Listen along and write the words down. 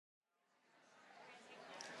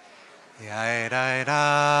Yai dai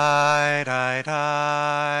dai dai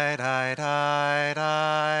dai dai dai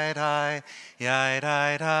dai dai. Yai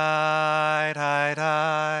dai dai dai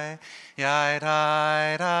dai. Yai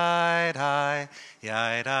dai dai dai.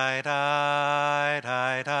 Yai dai dai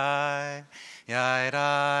dai dai. Yai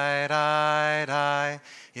dai dai dai.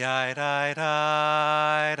 Yai dai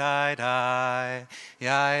dai dai dai.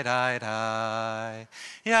 Yai dai dai.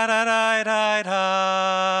 Yada dai dai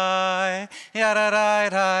dai. Yada dai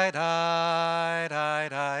dai dai dai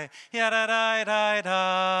dai. Yada dai dai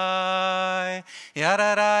dai.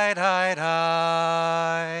 Yada dai dai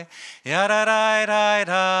dai. Yada dai dai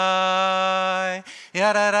dai.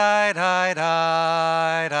 Yada dai dai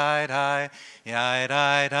dai dai dai. Yai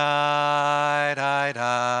dai dai dai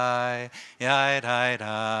dai. Yai dai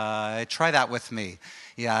dai. Try that with me.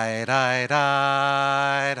 Yai dai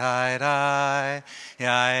dai dai dai.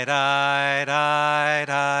 Yai dai dai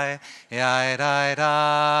dai. Yai dai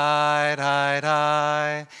dai dai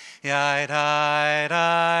dai. Yai dai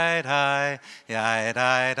dai dai. Yai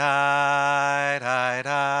dai dai dai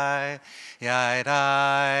dai. Yai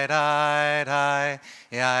dai dai dai.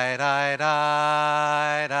 Yai dai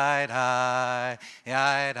dai dai dai.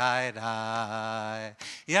 Yai dai dai.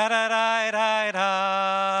 Yada dai dai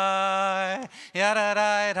dai. Yada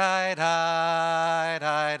dai dai dai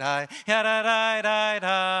dai dai. Yada dai dai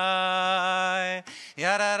dai.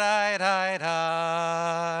 Yada dai dai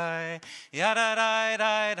dai. Yada dai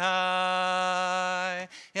dai dai.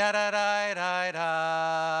 Yada dai dai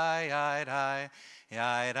dai. Yai dai.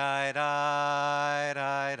 Yai dai dai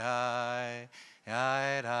dai dai.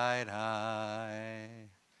 Yai dai dai.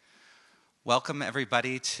 Welcome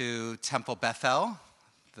everybody to Temple Bethel,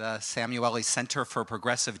 the Samueli Center for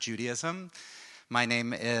Progressive Judaism. My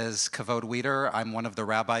name is Kavod Weider. I'm one of the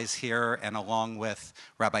rabbis here, and along with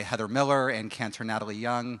Rabbi Heather Miller and Cantor Natalie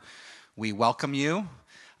Young, we welcome you.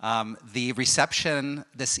 The reception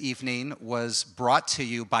this evening was brought to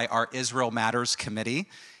you by our Israel Matters Committee.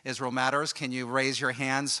 Israel Matters, can you raise your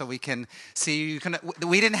hands so we can see you?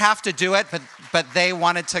 We didn't have to do it, but they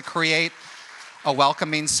wanted to create a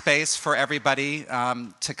welcoming space for everybody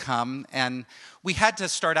to come. And we had to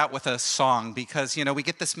start out with a song because, you know, we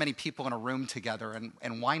get this many people in a room together,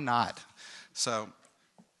 and why not? So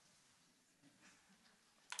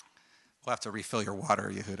we'll have to refill your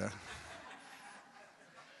water, Yehuda.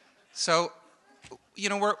 So, you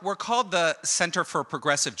know, we're called the Center for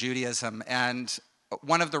Progressive Judaism, and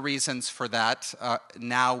one of the reasons for that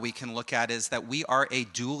now we can look at is that we are a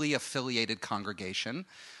duly affiliated congregation.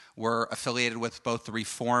 We're affiliated with both the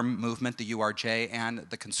Reform movement, the URJ, and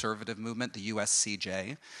the conservative movement, the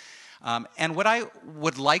USCJ. And what I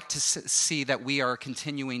would like to see that we are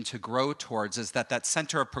continuing to grow towards is that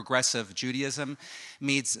Center of Progressive Judaism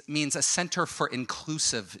means a center for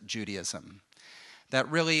inclusive Judaism. That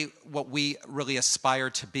really, what we really aspire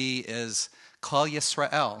to be is Klal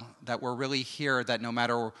Yisrael, that we're really here, that no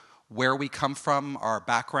matter where we come from, our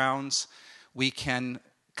backgrounds, we can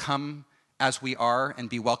come as we are and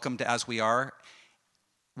be welcomed as we are,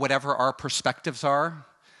 whatever our perspectives are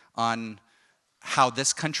on how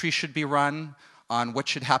this country should be run, on what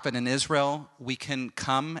should happen in Israel, we can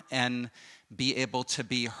come and be able to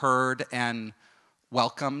be heard and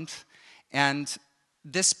welcomed. And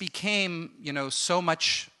this became, you know, so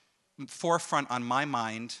much forefront on my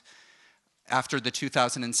mind after the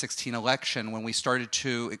 2016 election when we started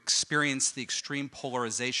to experience the extreme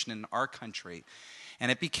polarization in our country. And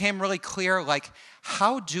it became really clear, like,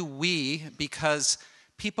 how do we, because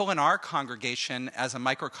people in our congregation as a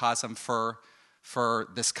microcosm for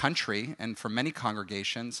this country and for many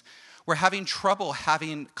congregations, we're having trouble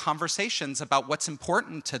having conversations about what's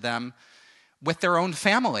important to them with their own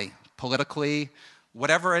family, politically,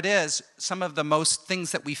 whatever it is. Some of the most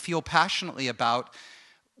things that we feel passionately about,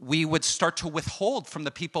 we would start to withhold from the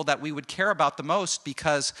people that we would care about the most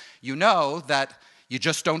because you know that you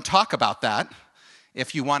just don't talk about that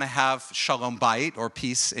if you want to have shalom bayit or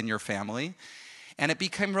peace in your family. And it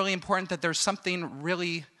became really important that there's something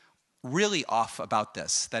really, really off about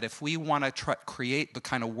this, that if we want to create the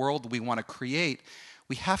kind of world we want to create,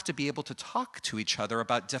 we have to be able to talk to each other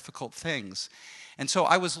about difficult things. And so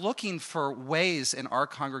I was looking for ways in our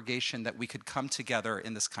congregation that we could come together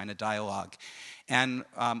in this kind of dialogue. And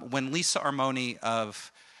when Lisa Armoni,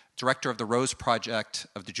 director of the Rose Project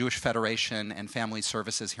of the Jewish Federation and Family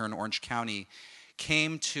Services here in Orange County,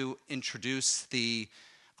 came to introduce the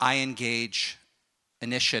iEngage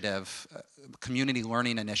initiative, community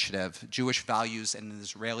learning initiative, Jewish values in an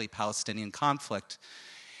Israeli-Palestinian conflict,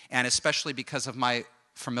 and especially because of my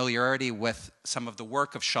familiarity with some of the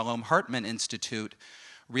work of Shalom Hartman Institute,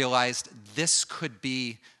 realized this could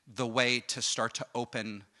be the way to start to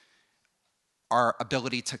open our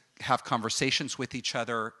ability to have conversations with each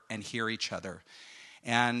other and hear each other.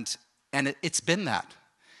 And it's been that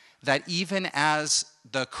even as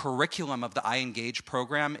the curriculum of the iEngage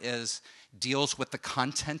program deals with the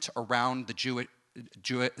content around the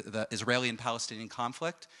Israeli and Palestinian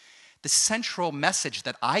conflict, the central message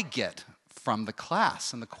that I get from the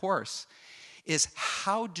class and the course is,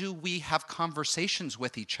 how do we have conversations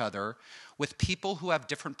with each other with people who have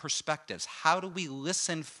different perspectives? How do we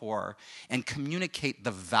listen for and communicate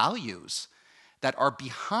the values that are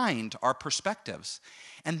behind our perspectives?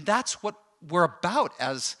 And that's what we're about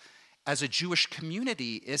as a Jewish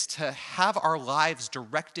community, is to have our lives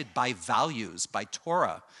directed by values, by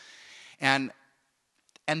Torah. And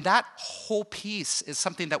that whole piece is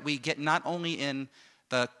something that we get not only in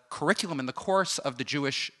the curriculum in the course of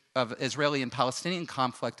Israeli and Palestinian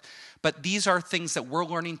conflict, but these are things that we're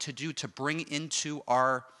learning to do to bring into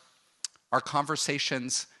our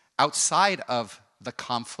conversations outside of the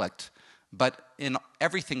conflict, but in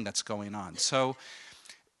everything that's going on. So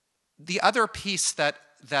the other piece that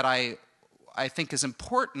I think is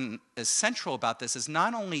important, is central about this, is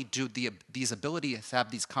not only do these abilities to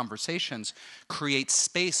have these conversations create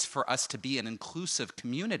space for us to be an inclusive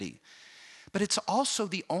community, but it's also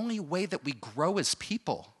the only way that we grow as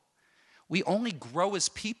people. We only grow as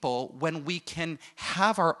people when we can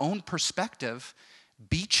have our own perspective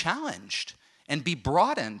be challenged and be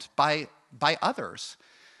broadened by others.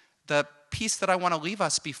 The piece that I want to leave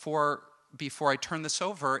us before I turn this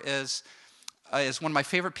over is one of my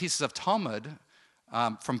favorite pieces of Talmud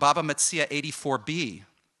from Baba Metzia 84b.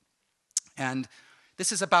 And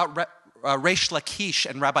this is about Reish Lakish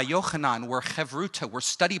and Rabbi Yochanan were chevruta, were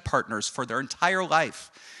study partners for their entire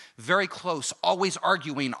life. Very close, always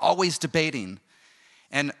arguing, always debating.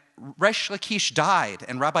 And Reish Lakish died,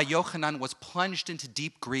 and Rabbi Yochanan was plunged into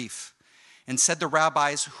deep grief and said to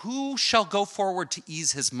rabbis, "Who shall go forward to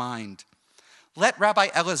ease his mind? Let Rabbi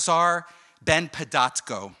Elazar ben Padat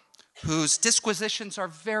go, whose disquisitions are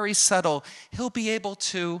very subtle. He'll be able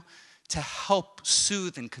to help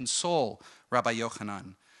soothe and console Rabbi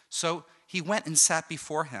Yochanan." So he went and sat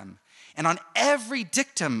before him. And on every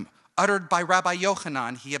dictum uttered by Rabbi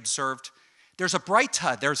Yochanan, he observed, there's a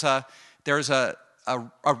breita, there's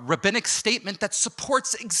a rabbinic statement that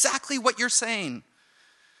supports exactly what you're saying.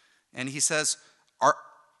 And he says,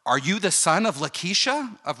 are you the son of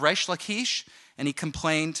Lakisha, of Reish Lakish? And he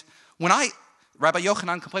complained, Rabbi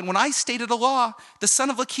Yochanan complained, when I stated a law, the son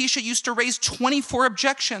of Lakisha used to raise 24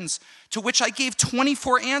 objections, to which I gave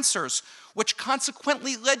 24 answers, which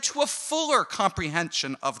consequently led to a fuller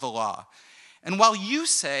comprehension of the law. And while you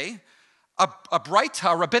say a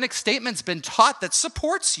breita, a rabbinic statement's been taught that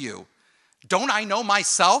supports you, don't I know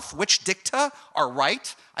myself which dicta are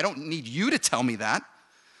right? I don't need you to tell me that.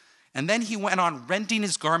 And then he went on rending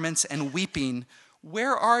his garments and weeping,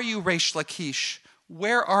 "Where are you, Reish Lakish?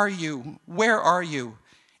 Where are you? Where are you?"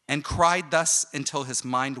 And cried thus until his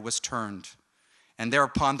mind was turned. And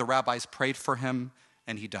thereupon the rabbis prayed for him,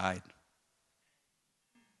 and he died.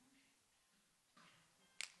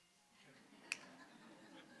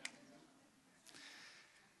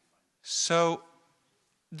 So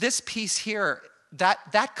this piece here,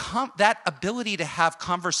 that ability to have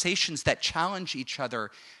conversations that challenge each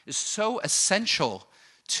other is so essential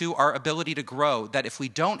to our ability to grow, that if we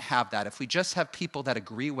don't have that, if we just have people that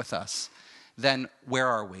agree with us, then where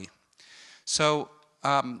are we? So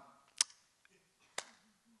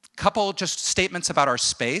couple just statements about our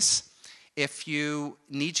space. If you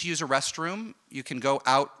need to use a restroom, you can go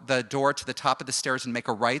out the door to the top of the stairs and make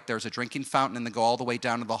a right. There's a drinking fountain, and then go all the way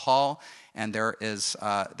down to the hall, and there's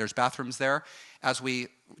bathrooms there. As we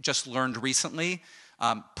just learned recently,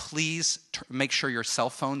 please make sure your cell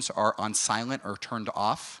phones are on silent or turned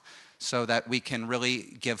off so that we can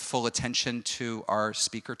really give full attention to our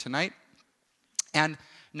speaker tonight. And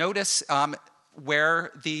notice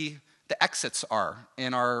where the exits are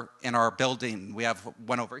in our building. We have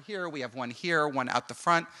one over here, we have one here, one out the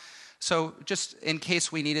front. So just in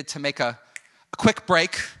case we needed to make a quick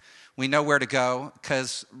break, we know where to go,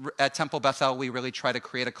 because at Temple Bethel, we really try to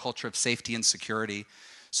create a culture of safety and security.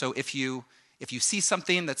 So if you see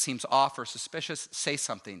something that seems off or suspicious, say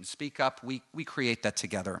something, speak up. We create that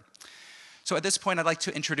together. So at this point, I'd like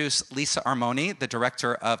to introduce Lisa Armoni, the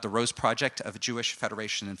director of the Rose Project of Jewish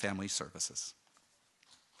Federation and Family Services.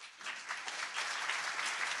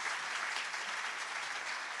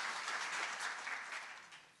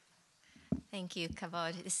 Thank you,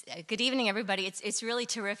 Kavod. Good evening, everybody. It's really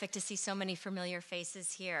terrific to see so many familiar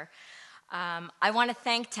faces here. I want to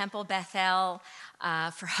thank Temple Bethel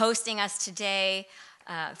for hosting us today.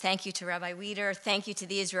 Thank you to Rabbi Weider. Thank you to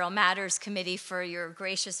the Israel Matters Committee for your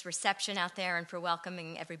gracious reception out there and for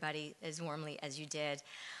welcoming everybody as warmly as you did.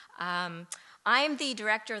 I am the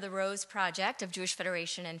director of the Rose Project of Jewish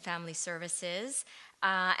Federation and Family Services,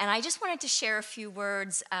 and I just wanted to share a few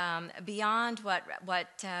words beyond what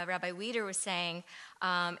Rabbi Weider was saying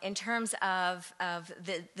in terms of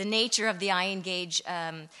the nature of the iEngage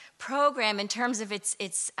program, in terms of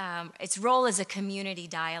its role as a community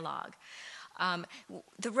dialogue.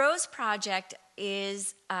 The Rose Project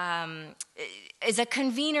is a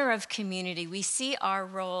convener of community. We see our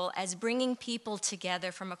role as bringing people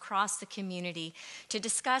together from across the community to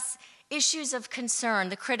discuss issues of concern,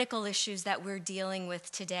 the critical issues that we're dealing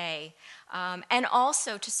with today, and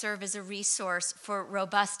also to serve as a resource for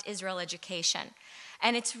robust Israel education.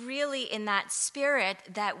 And it's really in that spirit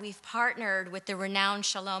that we've partnered with the renowned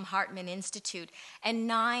Shalom Hartman Institute and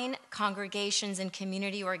 9 congregations and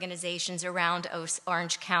community organizations around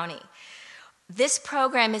Orange County. This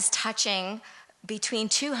program is touching between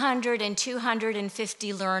 200 and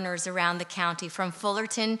 250 learners around the county, from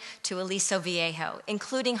Fullerton to Aliso Viejo,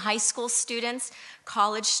 including high school students,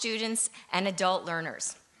 college students, and adult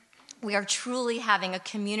learners. We are truly having a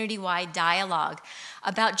community-wide dialogue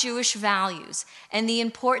about Jewish values and the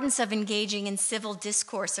importance of engaging in civil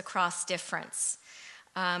discourse across difference.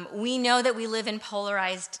 We know that we live in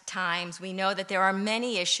polarized times. We know that there are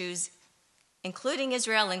many issues, including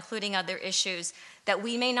Israel, including other issues, that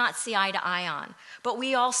we may not see eye to eye on. But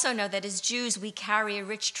we also know that as Jews, we carry a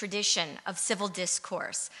rich tradition of civil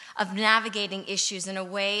discourse, of navigating issues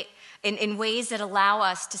in ways that allow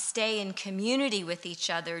us to stay in community with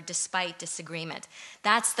each other despite disagreement.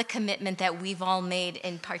 That's the commitment that we've all made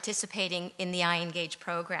in participating in the iEngage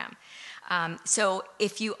program. So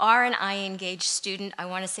if you are an iEngage student, I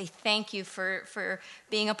want to say thank you for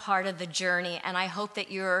being a part of the journey, and I hope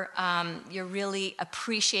that you're really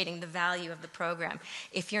appreciating the value of the program.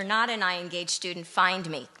 If you're not an iEngage student, find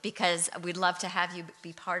me, because we'd love to have you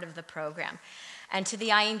be part of the program. And to the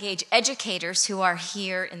iEngage educators who are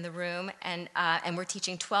here in the room, and we're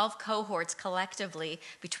teaching 12 cohorts collectively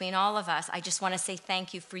between all of us, I just want to say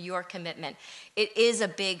thank you for your commitment. It is a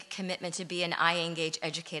big commitment to be an iEngage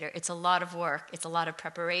educator. It's a lot of work, it's a lot of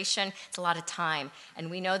preparation, it's a lot of time.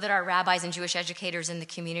 And we know that our rabbis and Jewish educators in the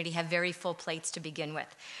community have very full plates to begin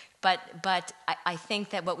with. But I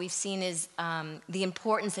think that what we've seen is the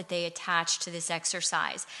importance that they attach to this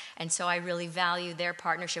exercise. And so I really value their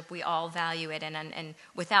partnership. We all value it. And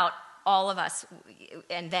without all of us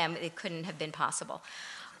and them, it couldn't have been possible.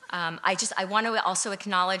 I want to also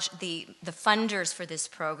acknowledge the funders for this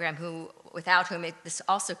program, without whom this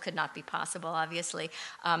also could not be possible, obviously.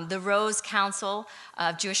 The Rose Council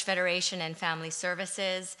of Jewish Federation and Family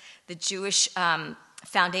Services, the Jewish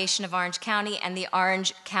Foundation of Orange County, and the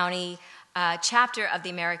Orange County chapter of the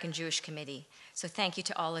American Jewish Committee. So thank you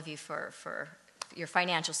to all of you for your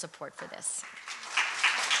financial support for this.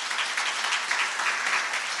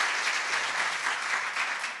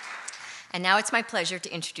 And now it's my pleasure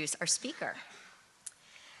to introduce our speaker.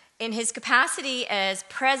 In his capacity as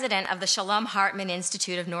president of the Shalom Hartman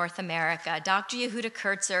Institute of North America, Dr. Yehuda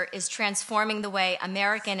Kurtzer is transforming the way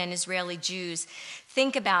American and Israeli Jews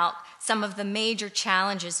think about some of the major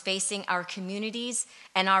challenges facing our communities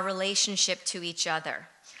and our relationship to each other.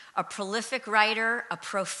 A prolific writer, a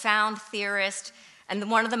profound theorist,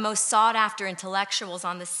 and one of the most sought-after intellectuals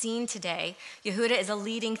on the scene today, Yehuda is a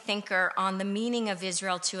leading thinker on the meaning of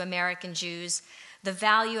Israel to American Jews, the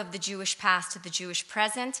value of the Jewish past to the Jewish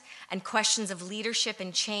present, and questions of leadership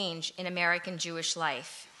and change in American Jewish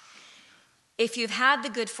life. If you've had the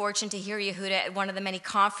good fortune to hear Yehuda at one of the many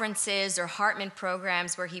conferences or Hartman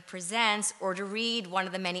programs where he presents, or to read one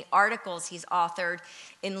of the many articles he's authored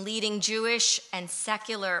in leading Jewish and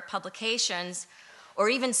secular publications, or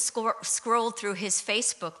even scrolled through his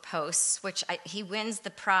Facebook posts, which he wins the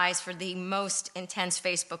prize for the most intense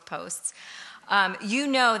Facebook posts, you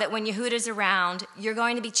know that when Yehuda's around, you're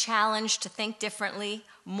going to be challenged to think differently,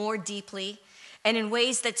 more deeply, and in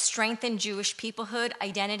ways that strengthen Jewish peoplehood,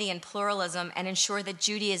 identity, and pluralism, and ensure that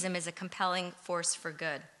Judaism is a compelling force for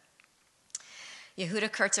good.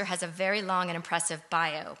 Yehuda Kurtzer has a very long and impressive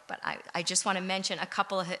bio, but I just want to mention a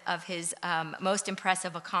couple of his most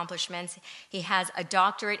impressive accomplishments. He has a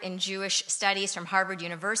doctorate in Jewish studies from Harvard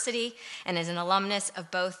University and is an alumnus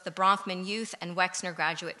of both the Bronfman Youth and Wexner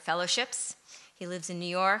Graduate Fellowships. He lives in New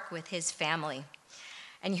York with his family.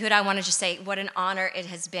 And Yehuda, I want to just say what an honor it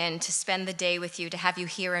has been to spend the day with you, to have you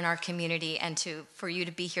here in our community, and for you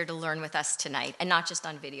to be here to learn with us tonight, and not just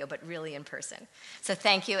on video, but really in person. So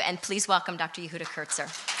thank you, and please welcome Dr. Yehuda Kurtzer.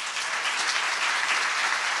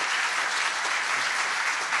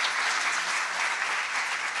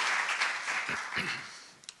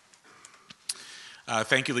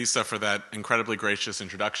 Thank you, Lisa, for that incredibly gracious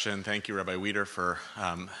introduction. Thank you, Rabbi Wieder, for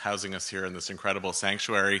housing us here in this incredible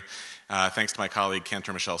sanctuary. Thanks to my colleague,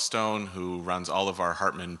 Cantor Michelle Stone, who runs all of our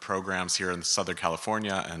Hartman programs here in Southern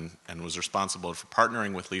California and was responsible for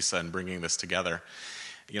partnering with Lisa and bringing this together.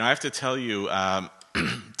 You know, I have to tell you,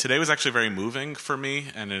 today was actually very moving for me,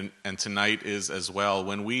 and tonight is as well.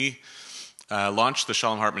 When we launched the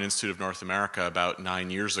Shalom Hartman Institute of North America about 9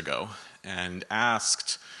 years ago and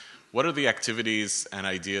asked, what are the activities and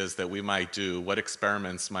ideas that we might do? What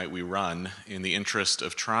experiments might we run in the interest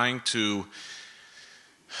of trying to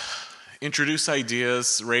introduce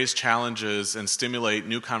ideas, raise challenges, and stimulate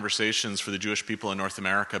new conversations for the Jewish people in North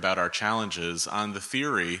America about our challenges on the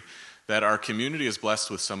theory that our community is blessed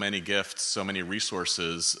with so many gifts, so many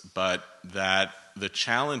resources, but that the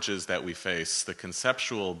challenges that we face, the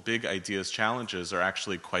conceptual big ideas challenges, are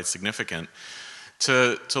actually quite significant.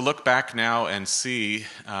 To look back now and see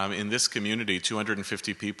in this community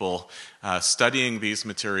 250 people studying these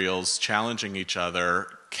materials, challenging each other,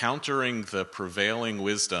 countering the prevailing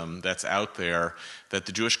wisdom that's out there that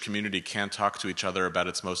the Jewish community can't talk to each other about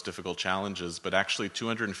its most difficult challenges, but actually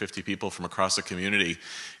 250 people from across the community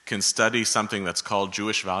can study something that's called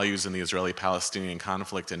Jewish values in the Israeli-Palestinian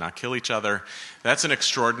conflict and not kill each other. That's an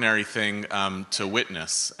extraordinary thing to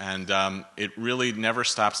witness, and it really never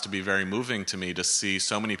stops to be very moving to me to see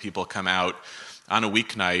so many people come out on a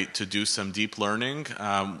weeknight to do some deep learning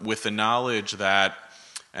with the knowledge that,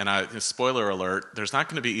 and spoiler alert, there's not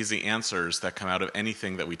going to be easy answers that come out of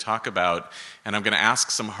anything that we talk about, and I'm going to ask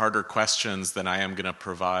some harder questions than I am going to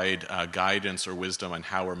provide guidance or wisdom on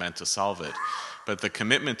how we're meant to solve it. But the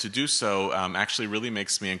commitment to do so actually really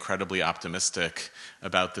makes me incredibly optimistic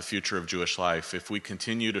about the future of Jewish life. If we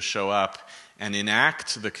continue to show up and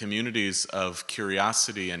enact the communities of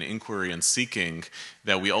curiosity and inquiry and seeking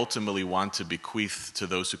that we ultimately want to bequeath to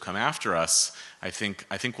those who come after us, I think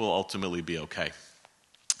we'll ultimately be okay.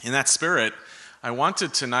 In that spirit, I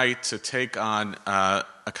wanted tonight to take on a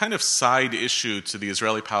kind of side issue to the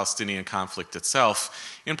Israeli-Palestinian conflict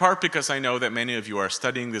itself, in part because I know that many of you are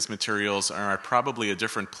studying these materials and are at probably a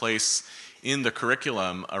different place in the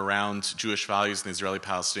curriculum around Jewish values in the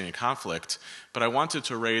Israeli-Palestinian conflict, but I wanted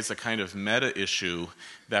to raise a kind of meta issue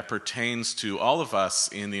that pertains to all of us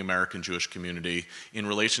in the American Jewish community in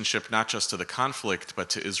relationship not just to the conflict, but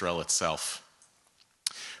to Israel itself.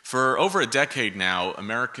 For over a decade now,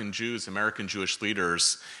 American Jews, American Jewish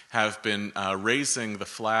leaders have been raising the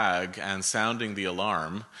flag and sounding the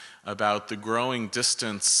alarm about the growing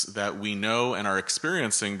distance that we know and are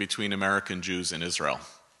experiencing between American Jews and Israel.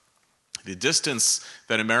 The distance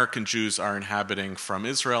that American Jews are inhabiting from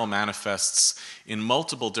Israel manifests in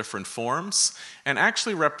multiple different forms and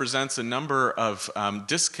actually represents a number of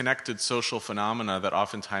disconnected social phenomena that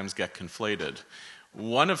oftentimes get conflated.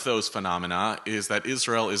 One of those phenomena is that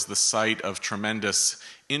Israel is the site of tremendous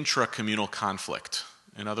intra-communal conflict.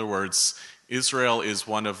 In other words, Israel is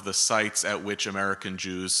one of the sites at which American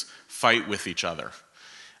Jews fight with each other.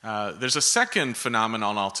 There's a second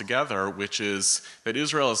phenomenon altogether, which is that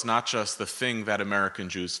Israel is not just the thing that American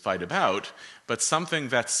Jews fight about, but something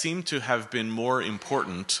that seemed to have been more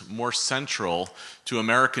important, more central to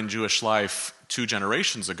American Jewish life 2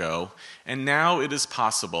 generations ago, and now it is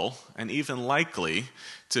possible, and even likely,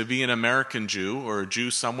 to be an American Jew or a Jew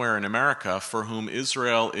somewhere in America for whom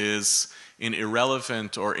Israel is an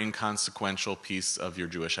irrelevant or inconsequential piece of your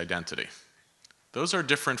Jewish identity. Those are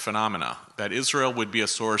different phenomena. That Israel would be a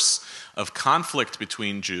source of conflict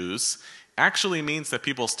between Jews actually means that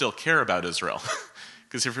people still care about Israel.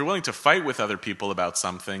 Because if you're willing to fight with other people about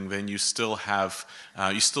something, then you still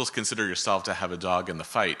consider yourself to have a dog in the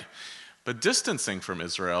fight. But distancing from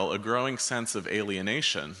Israel, a growing sense of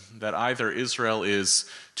alienation, that either Israel is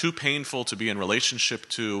too painful to be in relationship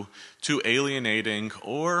to, too alienating,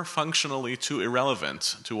 or functionally too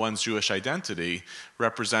irrelevant to one's Jewish identity,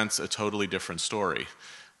 represents a totally different story.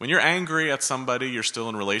 When you're angry at somebody, you're still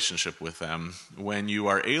in relationship with them. When you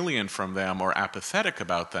are alien from them or apathetic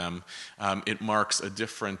about them, it marks a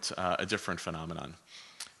different phenomenon.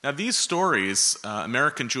 Now, these stories,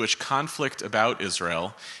 American Jewish conflict about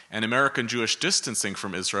Israel and American Jewish distancing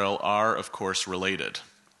from Israel, are, of course, related.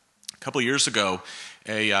 A couple of years ago,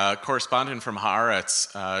 a correspondent from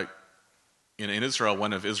Haaretz in Israel,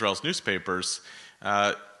 one of Israel's newspapers,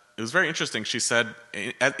 it was very interesting. She said,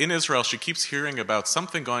 in Israel, she keeps hearing about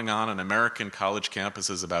something going on American college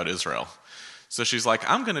campuses about Israel. So she's like,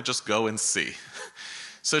 I'm going to just go and see.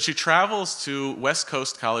 So she travels to West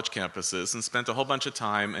Coast college campuses and spent a whole bunch of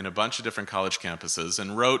time in a bunch of different college campuses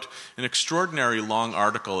and wrote an extraordinary long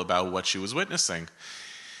article about what she was witnessing.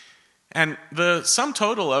 And the sum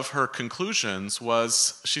total of her conclusions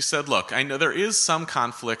was, she said, look, I know there is some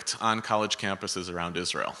conflict on college campuses around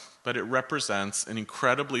Israel, but it represents an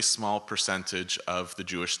incredibly small percentage of the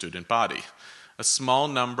Jewish student body. A small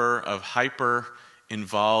number of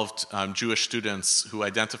hyper-involved Jewish students who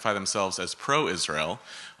identify themselves as pro-Israel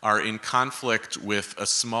are in conflict with a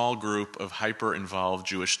small group of hyper-involved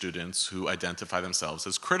Jewish students who identify themselves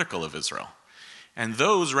as critical of Israel. And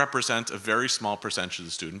those represent a very small percentage of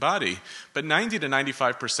the student body. But 90 to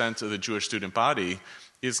 95% of the Jewish student body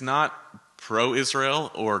is not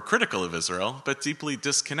pro-Israel or critical of Israel, but deeply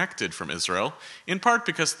disconnected from Israel, in part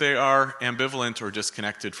because they are ambivalent or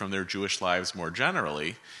disconnected from their Jewish lives more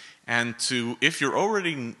generally. And if you're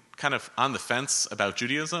already kind of on the fence about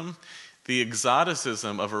Judaism, the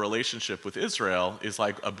exoticism of a relationship with Israel is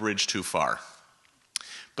like a bridge too far.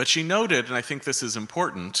 But she noted, and I think this is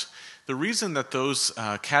important, the reason that those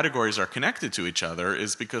categories are connected to each other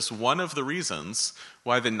is because one of the reasons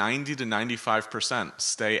why the 90 to 95%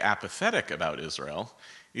 stay apathetic about Israel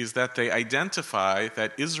is that they identify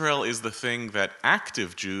that Israel is the thing that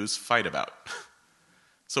active Jews fight about.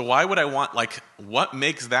 So why would I want, what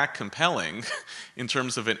makes that compelling in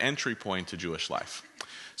terms of an entry point to Jewish life?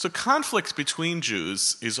 So conflict between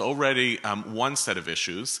Jews is already one set of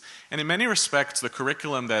issues, and in many respects, the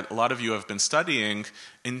curriculum that a lot of you have been studying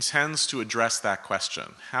intends to address that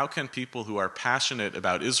question. How can people who are passionate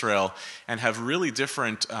about Israel and have really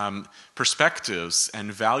different perspectives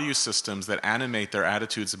and value systems that animate their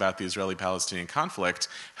attitudes about the Israeli-Palestinian conflict,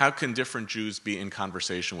 how can different Jews be in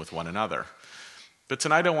conversation with one another? But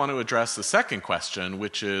tonight I want to address the second question,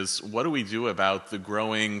 which is, what do we do about the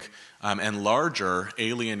growing and larger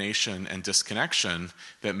alienation and disconnection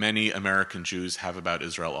that many American Jews have about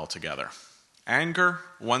Israel altogether? Anger,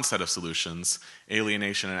 one set of solutions.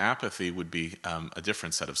 Alienation and apathy would be a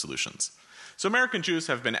different set of solutions. So American Jews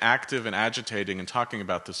have been active and agitating and talking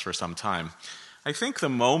about this for some time. I think the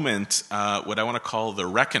moment, what I want to call the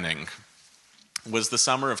reckoning, was the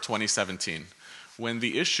summer of 2017. When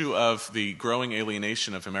the issue of the growing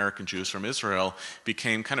alienation of American Jews from Israel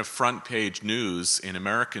became kind of front-page news in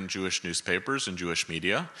American Jewish newspapers and Jewish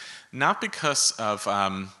media, not because of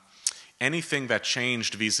anything that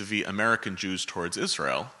changed vis-a-vis American Jews towards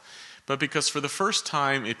Israel, but because for the first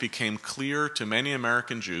time it became clear to many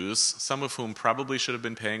American Jews, some of whom probably should have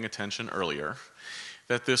been paying attention earlier,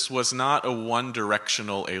 that this was not a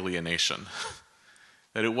one-directional alienation.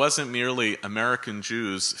 That it wasn't merely American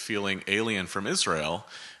Jews feeling alien from Israel,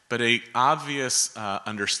 but an obvious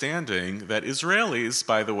understanding that Israelis,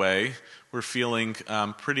 by the way, were feeling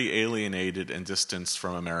pretty alienated and distanced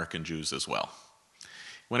from American Jews as well.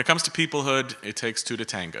 When it comes to peoplehood, it takes two to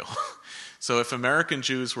tango. So if American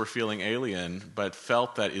Jews were feeling alien, but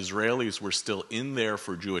felt that Israelis were still in there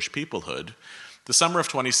for Jewish peoplehood, the summer of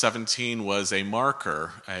 2017 was a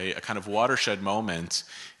marker, a kind of watershed moment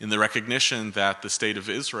in the recognition that the State of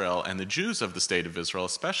Israel and the Jews of the State of Israel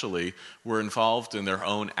especially were involved in their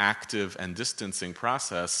own active and distancing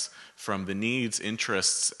process from the needs,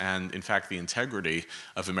 interests, and in fact the integrity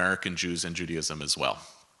of American Jews and Judaism as well.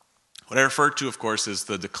 What I refer to, of course, is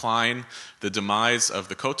the decline, the demise of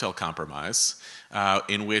the Kotel Compromise,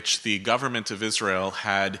 in which the government of Israel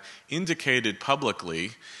had indicated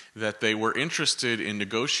publicly that they were interested in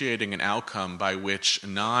negotiating an outcome by which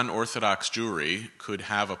non-Orthodox Jewry could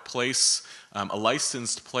have a place, a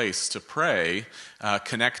licensed place to pray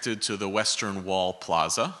connected to the Western Wall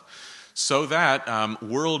Plaza, so that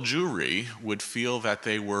world Jewry would feel that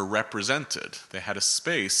they were represented. They had a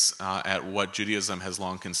space at what Judaism has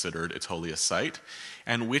long considered its holiest site,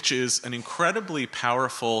 and which is an incredibly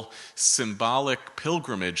powerful symbolic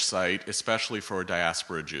pilgrimage site, especially for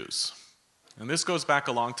diaspora Jews. And this goes back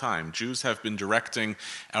a long time. Jews have been directing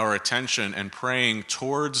our attention and praying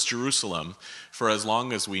towards Jerusalem for as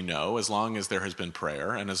long as we know, as long as there has been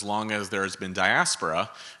prayer, and as long as there has been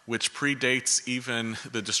diaspora, which predates even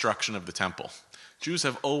the destruction of the temple. Jews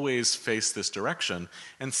have always faced this direction,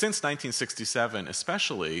 and since 1967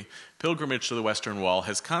 especially, pilgrimage to the Western Wall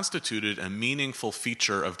has constituted a meaningful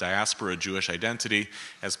feature of diaspora Jewish identity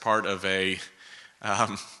as part of a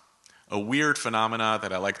weird phenomena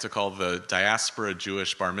that I like to call the diaspora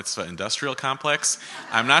Jewish bar mitzvah industrial complex.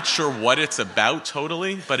 I'm not sure what it's about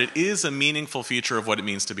totally, but it is a meaningful feature of what it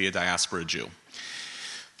means to be a diaspora Jew.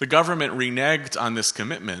 The government reneged on this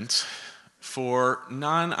commitment for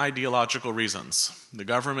non-ideological reasons. The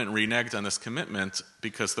government reneged on this commitment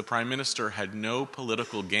because the prime minister had no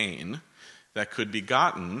political gain that could be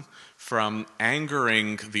gotten from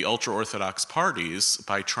angering the ultra-Orthodox parties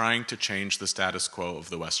by trying to change the status quo of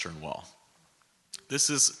the Western Wall. This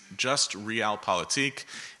is just realpolitik,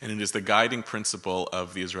 and it is the guiding principle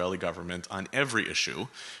of the Israeli government on every issue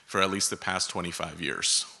for at least the past 25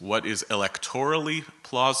 years. What is electorally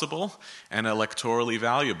plausible and electorally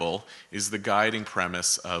valuable is the guiding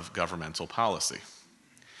premise of governmental policy.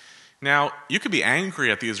 Now, you could be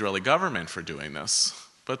angry at the Israeli government for doing this,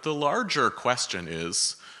 but the larger question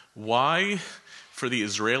is, why, for the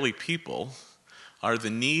Israeli people, are the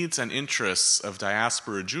needs and interests of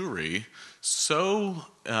diaspora Jewry so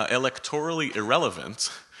electorally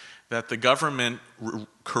irrelevant that the government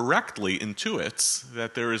correctly intuits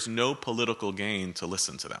that there is no political gain to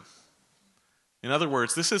listen to them? In other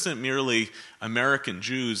words, this isn't merely American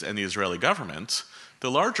Jews and the Israeli government. The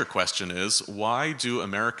larger question is, why do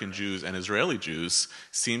American Jews and Israeli Jews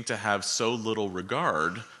seem to have so little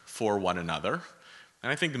regard for one another?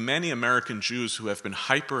 And I think many American Jews who have been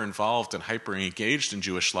hyper-involved and hyper-engaged in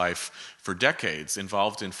Jewish life for decades,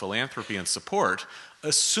 involved in philanthropy and support,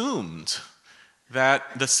 assumed that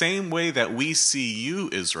the same way that we see you,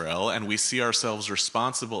 Israel, and we see ourselves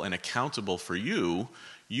responsible and accountable for you,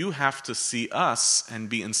 you have to see us and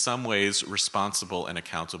be in some ways responsible and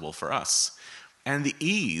accountable for us. And the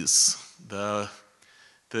ease, there's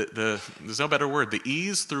no better word, the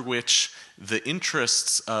ease through which the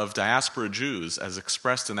interests of diaspora Jews, as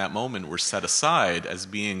expressed in that moment, were set aside as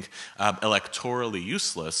being electorally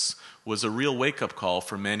useless, was a real wake-up call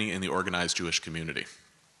for many in the organized Jewish community.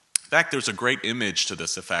 In fact, there's a great image to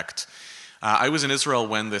this effect. I was in Israel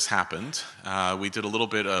when this happened. We did a little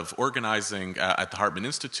bit of organizing at the Hartman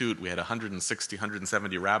Institute. We had 160,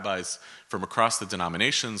 170 rabbis from across the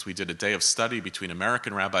denominations. We did a day of study between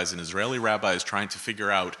American rabbis and Israeli rabbis trying to figure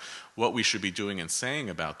out what we should be doing and saying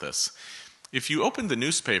about this. If you opened the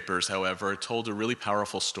newspapers, however, it told a really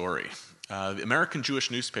powerful story. The American Jewish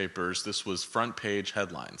newspapers, this was front page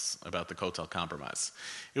headlines about the Kotel Compromise.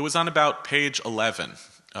 It was on about page 11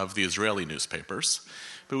 of the Israeli newspapers.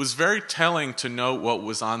 But it was very telling to note what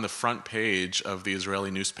was on the front page of the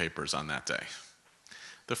Israeli newspapers on that day.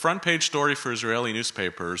 The front page story for Israeli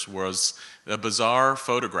newspapers was a bizarre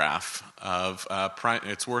photograph of,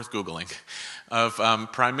 it's worth Googling, of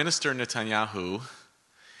Prime Minister Netanyahu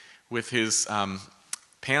with his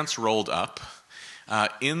pants rolled up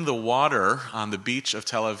in the water on the beach of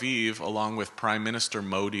Tel Aviv along with Prime Minister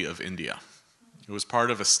Modi of India. It was part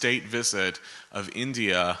of a state visit of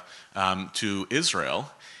India to Israel.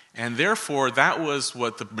 And therefore, that was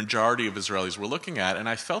what the majority of Israelis were looking at. And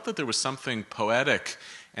I felt that there was something poetic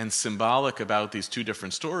and symbolic about these two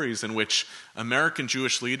different stories in which American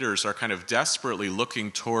Jewish leaders are kind of desperately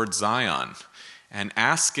looking toward Zion and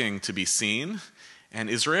asking to be seen, and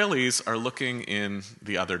Israelis are looking in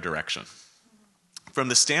the other direction. From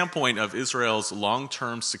the standpoint of Israel's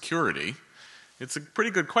long-term security, it's a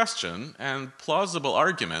pretty good question and plausible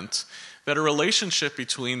argument that a relationship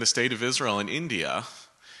between the State of Israel and India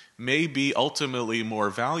may be ultimately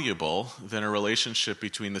more valuable than a relationship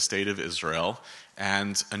between the State of Israel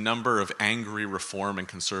and a number of angry reform and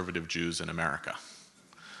conservative Jews in America.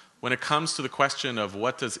 When it comes to the question of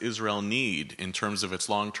what does Israel need in terms of its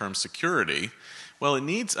long-term security, well, it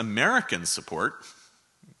needs American support,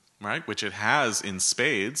 right, which it has in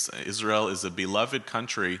spades. Israel is a beloved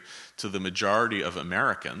country to the majority of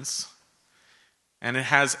Americans. And it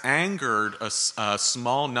has angered a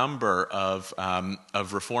small number of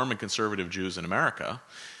reform and conservative Jews in America.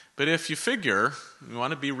 But if you figure, you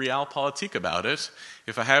want to be realpolitik about it,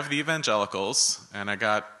 if I have the evangelicals and I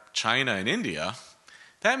got China and India,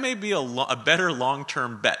 that may be a better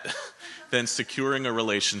long-term bet than securing a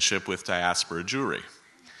relationship with diaspora Jewry.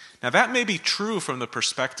 Now, that may be true from the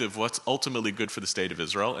perspective of what's ultimately good for the State of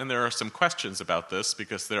Israel, and there are some questions about this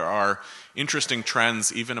because there are interesting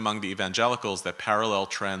trends, even among the evangelicals, that parallel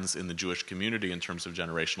trends in the Jewish community in terms of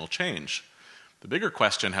generational change. The bigger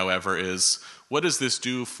question, however, is what does this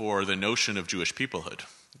do for the notion of Jewish peoplehood?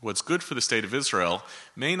 What's good for the State of Israel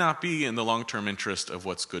may not be in the long-term interest of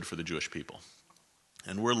what's good for the Jewish people.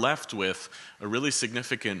 And we're left with a really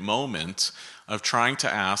significant moment of trying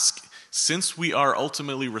to ask, since we are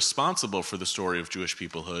ultimately responsible for the story of Jewish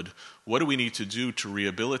peoplehood, what do we need to do to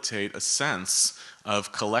rehabilitate a sense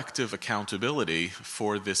of collective accountability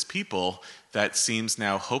for this people that seems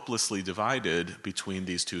now hopelessly divided between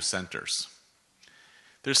these two centers?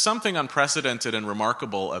 There's something unprecedented and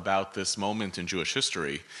remarkable about this moment in Jewish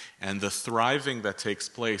history and the thriving that takes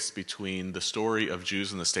place between the story of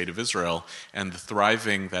Jews in the State of Israel and the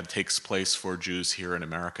thriving that takes place for Jews here in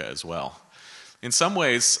America as well. In some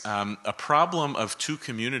ways, a problem of two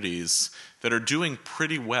communities that are doing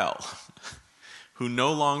pretty well, who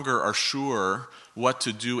no longer are sure what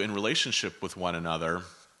to do in relationship with one another,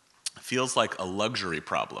 feels like a luxury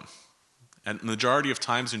problem. And the majority of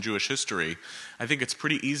times in Jewish history, I think it's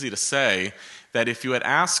pretty easy to say that if you had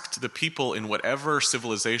asked the people in whatever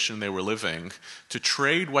civilization they were living to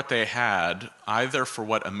trade what they had either for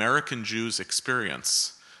what American Jews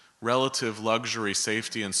experience, relative luxury,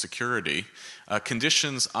 safety, and security,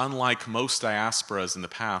 conditions unlike most diasporas in the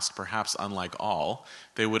past, perhaps unlike all,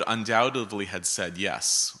 they would undoubtedly have said,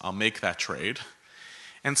 yes, I'll make that trade.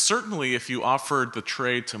 And certainly if you offered the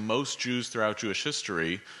trade to most Jews throughout Jewish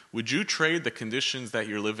history, would you trade the conditions that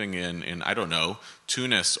you're living in, I don't know,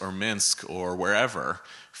 Tunis or Minsk or wherever,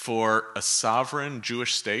 for a sovereign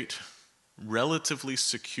Jewish state, relatively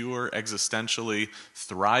secure existentially,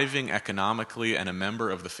 thriving economically, and a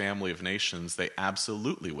member of the family of nations? They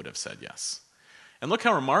absolutely would have said yes. And look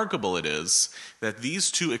how remarkable it is that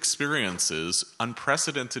these two experiences,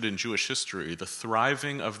 unprecedented in Jewish history, the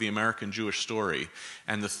thriving of the American Jewish story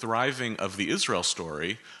and the thriving of the Israel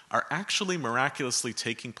story, are actually miraculously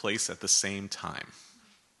taking place at the same time.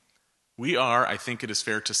 We are, I think it is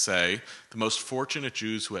fair to say, the most fortunate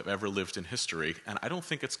Jews who have ever lived in history, and I don't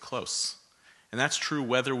think it's close. And that's true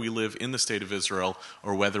whether we live in the state of Israel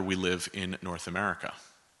or whether we live in North America.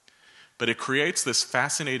 But it creates this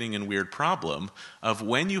fascinating and weird problem of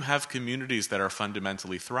when you have communities that are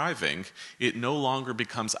fundamentally thriving, it no longer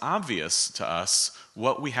becomes obvious to us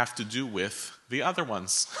what we have to do with the other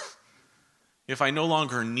ones. If I no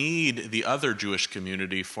longer need the other Jewish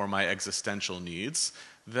community for my existential needs,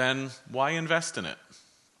 then why invest in it?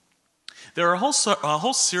 There are a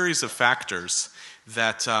whole series of factors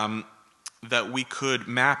that we could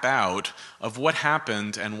map out of what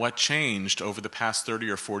happened and what changed over the past 30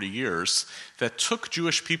 or 40 years that took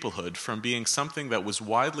Jewish peoplehood from being something that was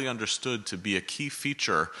widely understood to be a key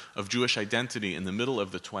feature of Jewish identity in the middle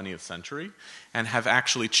of the 20th century and have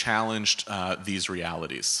actually challenged these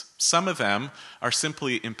realities. Some of them are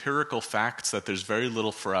simply empirical facts that there's very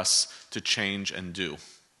little for us to change and do.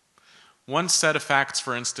 One set of facts,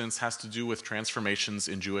 for instance, has to do with transformations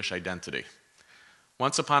in Jewish identity.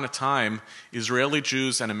 Once upon a time, Israeli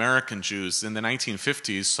Jews and American Jews in the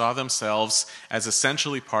 1950s saw themselves as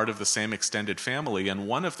essentially part of the same extended family, and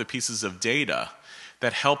one of the pieces of data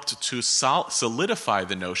that helped to solidify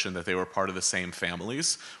the notion that they were part of the same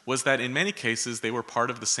families was that in many cases they were part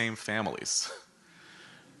of the same families.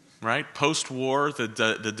 Right? Post-war, the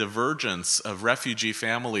divergence of refugee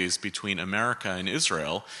families between America and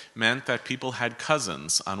Israel meant that people had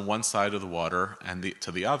cousins on one side of the water and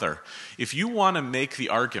to the other. If you want to make the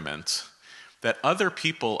argument that other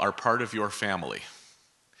people are part of your family,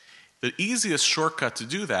 the easiest shortcut to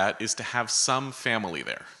do that is to have some family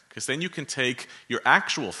there, because then you can take your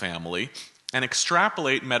actual family and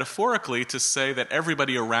extrapolate metaphorically to say that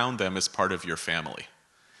everybody around them is part of your family.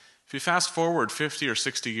 If you fast forward 50 or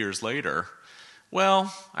 60 years later,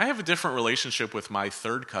 well, I have a different relationship with my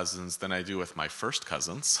third cousins than I do with my first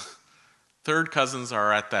cousins. Third cousins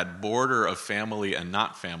are at that border of family and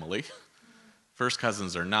not family. First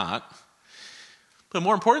cousins are not. But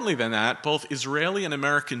more importantly than that, both Israeli and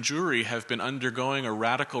American Jewry have been undergoing a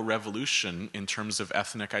radical revolution in terms of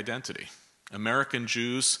ethnic identity. American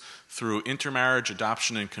Jews, through intermarriage,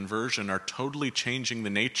 adoption, and conversion, are totally changing the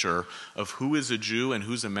nature of who is a Jew and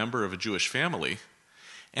who's a member of a Jewish family.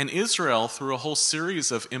 And Israel, through a whole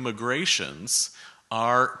series of immigrations,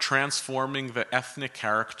 are transforming the ethnic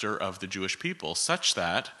character of the Jewish people, such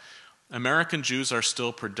that American Jews are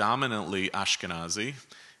still predominantly Ashkenazi.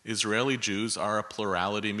 Israeli Jews are a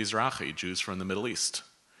plurality Mizrahi, Jews from the Middle East.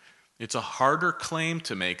 It's a harder claim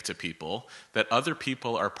to make to people that other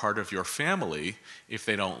people are part of your family if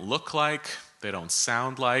they don't look like, they don't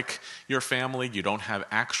sound like your family, you don't have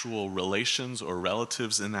actual relations or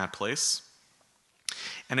relatives in that place.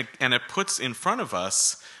 And it puts in front of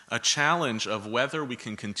us a challenge of whether we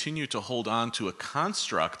can continue to hold on to a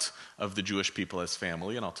construct of the Jewish people as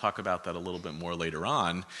family, and I'll talk about that a little bit more later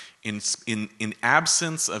on, in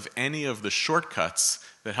absence of any of the shortcuts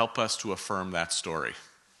that help us to affirm that story.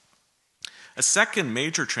 A second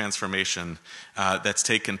major transformation that's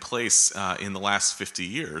taken place in the last 50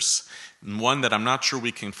 years, and one that I'm not sure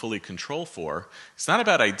we can fully control for, it's not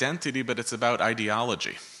about identity, but it's about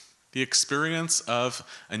ideology. The experience of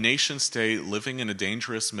a nation-state living in a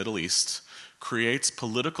dangerous Middle East creates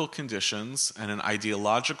political conditions and an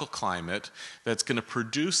ideological climate that's going to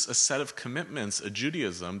produce a set of commitments, a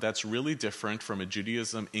Judaism that's really different from a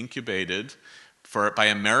Judaism incubated by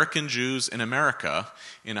American Jews in America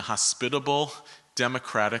in a hospitable,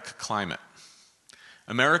 democratic climate.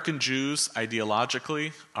 American Jews,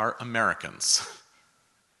 ideologically, are Americans.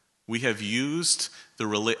 We have used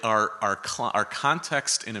our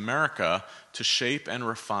context in America to shape and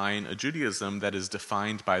refine a Judaism that is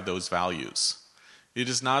defined by those values. It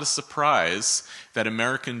is not a surprise that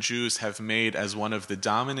American Jews have made as one of the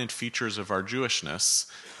dominant features of our Jewishness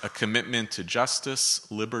a commitment to justice,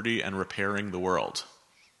 liberty, and repairing the world.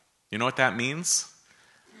 You know what that means?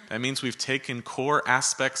 That means we've taken core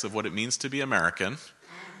aspects of what it means to be American,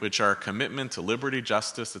 which are a commitment to liberty,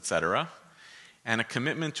 justice, etc., and a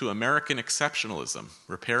commitment to American exceptionalism.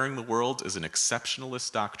 Repairing the world is an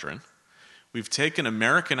exceptionalist doctrine. We've taken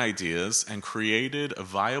American ideas and created a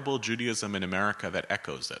viable Judaism in America that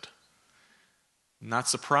echoes it. Not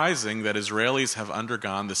surprising that Israelis have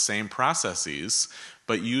undergone the same processes,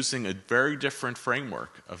 but using a very different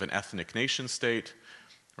framework of an ethnic nation state,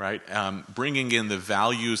 right? Bringing in the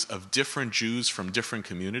values of different Jews from different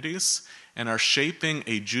communities, and are shaping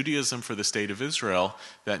a Judaism for the state of Israel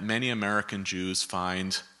that many American Jews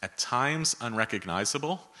find at times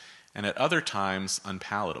unrecognizable and at other times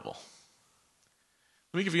unpalatable.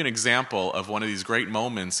 Let me give you an example of one of these great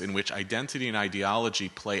moments in which identity and ideology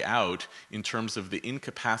play out in terms of the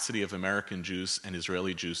incapacity of American Jews and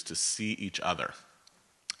Israeli Jews to see each other.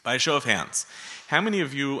 By a show of hands, how many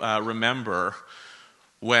of you remember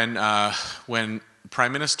when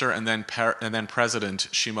Prime Minister and then President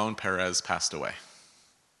Shimon Peres passed away?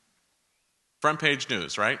 Front page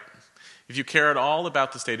news, right? If you care at all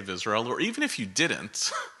about the state of Israel, or even if you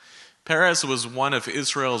didn't, Peres was one of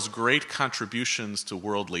Israel's great contributions to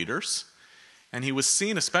world leaders, and he was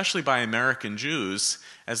seen, especially by American Jews,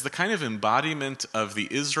 as the kind of embodiment of the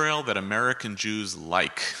Israel that American Jews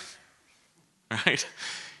like, right?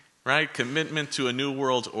 Right? Commitment to a new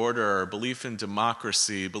world order, belief in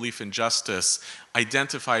democracy, belief in justice,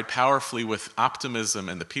 identified powerfully with optimism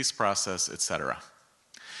and the peace process, etc.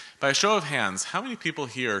 By a show of hands, how many people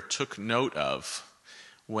here took note of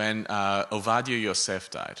when Ovadia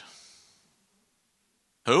Yosef died?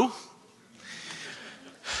 Who?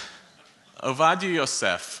 Ovadia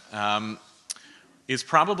Yosef is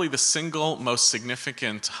probably the single most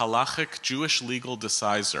significant halachic Jewish legal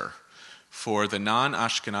decisor for the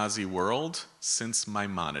non-Ashkenazi world since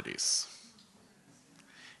Maimonides.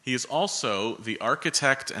 He is also the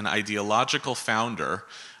architect and ideological founder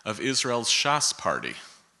of Israel's Shas Party,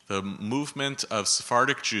 the movement of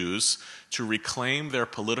Sephardic Jews to reclaim their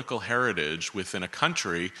political heritage within a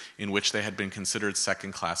country in which they had been considered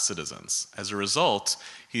second-class citizens. As a result,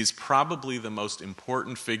 he's probably the most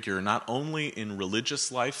important figure not only in religious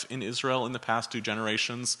life in Israel in the past 2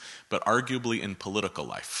 generations, but arguably in political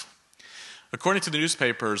life. According to the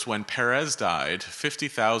newspapers, when Peres died,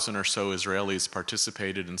 50,000 or so Israelis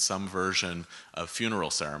participated in some version of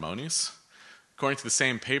funeral ceremonies. According to the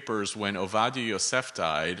same papers, when Ovadia Yosef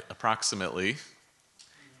died, approximately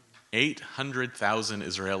 800,000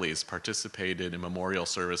 Israelis participated in memorial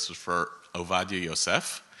services for Ovadia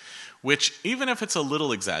Yosef, which, even if it's a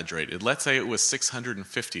little exaggerated, let's say it was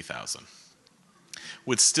 650,000,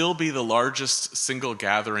 would still be the largest single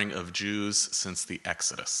gathering of Jews since the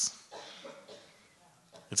Exodus.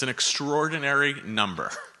 It's an extraordinary number.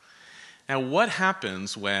 Now, what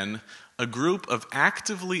happens when a group of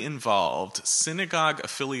actively involved,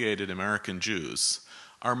 synagogue-affiliated American Jews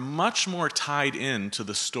are much more tied in to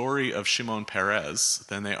the story of Shimon Peres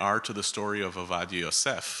than they are to the story of Ovadia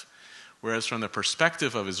Yosef? Whereas from the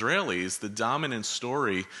perspective of Israelis, the dominant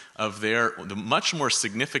story of the much more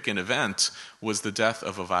significant event was the death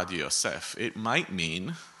of Ovadia Yosef. It might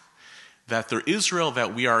mean that the Israel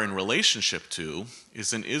that we are in relationship to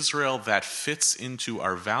is an Israel that fits into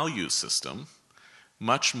our value system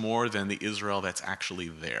much more than the Israel that's actually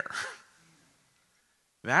there.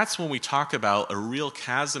 That's when we talk about a real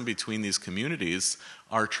chasm between these communities,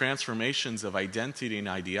 are transformations of identity and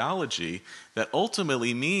ideology that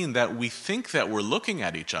ultimately mean that we think that we're looking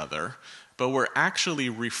at each other, but we're actually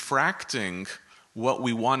refracting what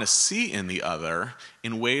we want to see in the other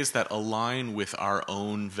in ways that align with our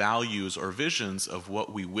own values or visions of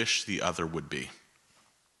what we wish the other would be.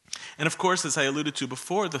 And of course, as I alluded to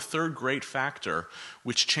before, the third great factor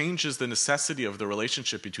which changes the necessity of the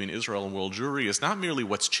relationship between Israel and world Jewry is not merely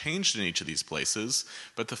what's changed in each of these places,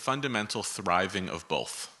 but the fundamental thriving of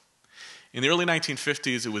both. In the early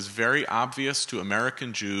 1950s, it was very obvious to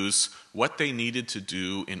American Jews what they needed to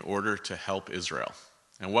do in order to help Israel.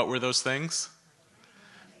 And what were those things?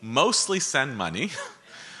 Mostly send money,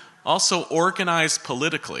 also organize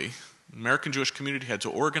politically. The American Jewish community had to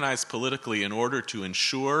organize politically in order to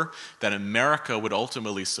ensure that America would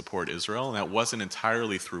ultimately support Israel, and that wasn't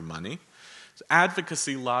entirely through money. It's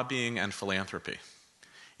advocacy, lobbying, and philanthropy.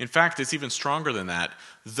 In fact, it's even stronger than that.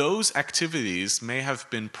 Those activities may have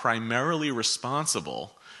been primarily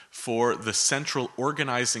responsible for the central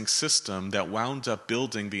organizing system that wound up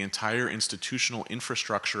building the entire institutional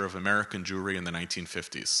infrastructure of American Jewry in the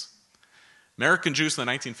 1950s. American Jews in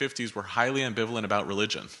the 1950s were highly ambivalent about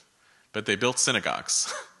religion, but they built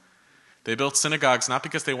synagogues. They built synagogues not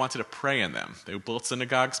because they wanted to pray in them. They built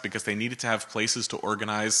synagogues because they needed to have places to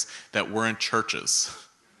organize that weren't churches.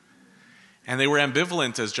 And they were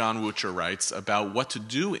ambivalent, as John Wucher writes, about what to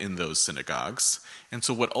do in those synagogues. And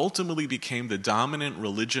so what ultimately became the dominant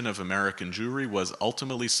religion of American Jewry was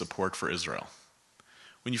ultimately support for Israel.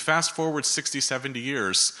 When you fast forward 60, 70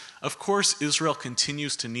 years, of course Israel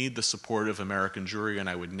continues to need the support of American Jewry, and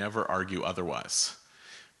I would never argue otherwise.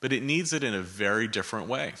 But it needs it in a very different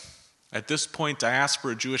way. At this point,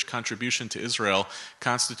 diaspora Jewish contribution to Israel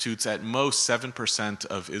constitutes at most 7%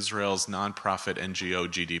 of Israel's nonprofit NGO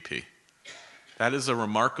GDP. That is a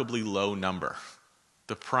remarkably low number.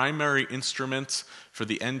 The primary instrument for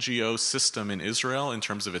the NGO system in Israel in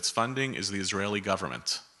terms of its funding is the Israeli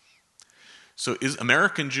government. So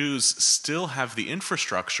American Jews still have the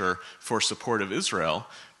infrastructure for support of Israel,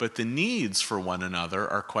 but the needs for one another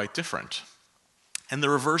are quite different. And the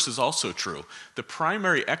reverse is also true. The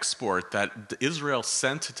primary export that Israel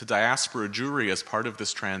sent to diaspora Jewry as part of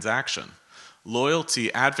this transaction,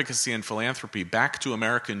 loyalty, advocacy, and philanthropy back to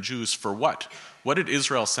American Jews for what? What did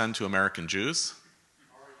Israel send to American Jews?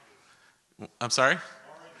 I'm sorry?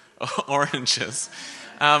 Oranges.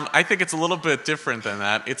 I think it's a little bit different than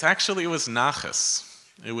that. It was nachas.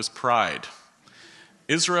 It was pride.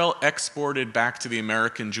 Israel exported back to the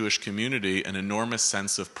American Jewish community an enormous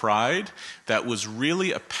sense of pride that was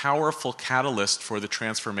really a powerful catalyst for the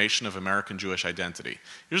transformation of American Jewish identity.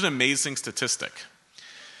 Here's an amazing statistic.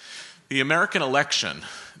 The American election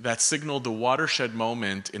that signaled the watershed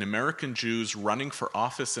moment in American Jews running for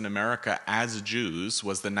office in America as Jews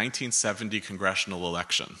was the 1970 congressional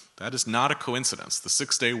election. That is not a coincidence. The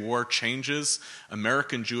Six-Day War changes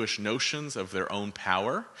American Jewish notions of their own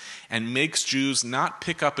power and makes Jews not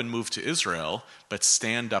pick up and move to Israel, but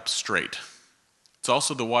stand up straight. It's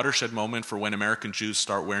also the watershed moment for when American Jews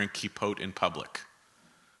start wearing kippot in public.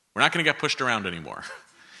 We're not going to get pushed around anymore.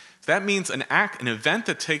 That means an event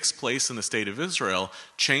that takes place in the state of Israel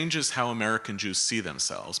changes how American Jews see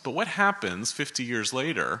themselves. But what happens 50 years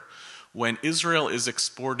later when Israel is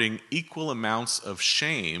exporting equal amounts of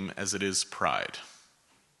shame as it is pride?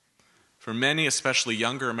 For many, especially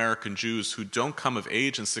younger American Jews who don't come of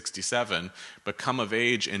age in 1967, but come of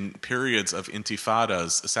age in periods of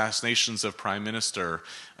intifadas, assassinations of prime minister,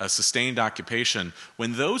 sustained occupation,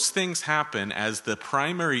 when those things happen as the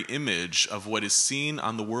primary image of what is seen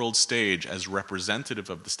on the world stage as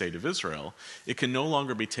representative of the state of Israel, it can no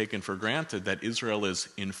longer be taken for granted that Israel is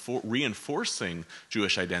reinforcing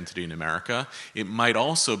Jewish identity in America. It might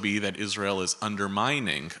also be that Israel is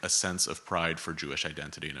undermining a sense of pride for Jewish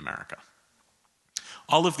identity in America.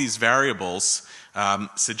 All of these variables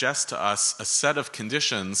suggest to us a set of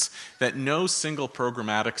conditions that no single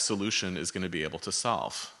programmatic solution is going to be able to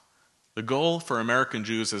solve. The goal for American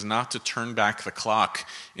Jews is not to turn back the clock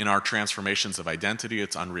in our transformations of identity.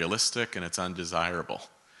 It's unrealistic and it's undesirable.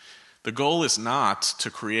 The goal is not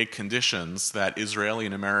to create conditions that Israeli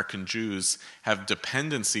and American Jews have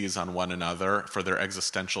dependencies on one another for their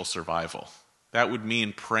existential survival. That would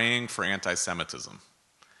mean praying for anti-Semitism.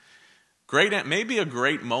 Maybe a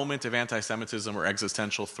great moment of anti-Semitism or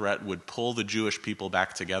existential threat would pull the Jewish people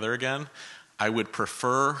back together again. I would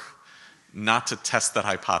prefer not to test that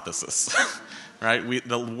hypothesis. Right?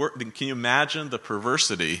 Can you imagine the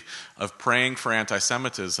perversity of praying for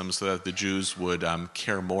anti-Semitism so that the Jews would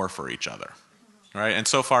care more for each other? Right? And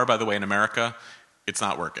so far, by the way, in America, it's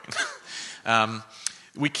not working.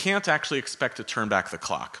 We can't actually expect to turn back the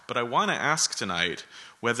clock. But I want to ask tonight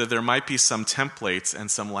whether there might be some templates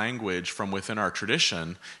and some language from within our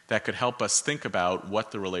tradition that could help us think about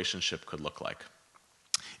what the relationship could look like.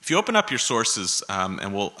 If you open up your sources,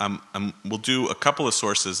 and we'll do a couple of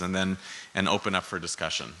sources and open up for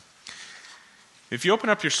discussion. If you open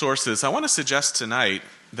up your sources, I want to suggest tonight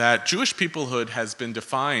that Jewish peoplehood has been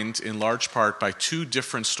defined in large part by two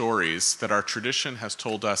different stories that our tradition has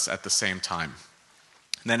told us at the same time.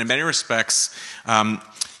 And then in many respects,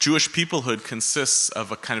 Jewish peoplehood consists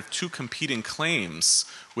of a kind of two competing claims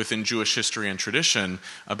within Jewish history and tradition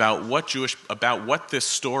about what this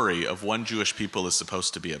story of one Jewish people is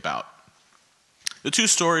supposed to be about. The two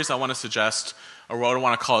stories I want to suggest are what I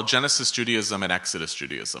want to call Genesis Judaism and Exodus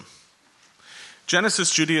Judaism.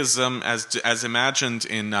 Genesis Judaism, as imagined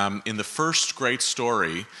in the first great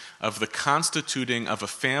story of the constituting of a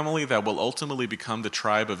family that will ultimately become the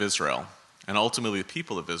tribe of Israel, and ultimately the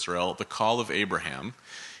people of Israel, the call of Abraham,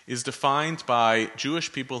 is defined by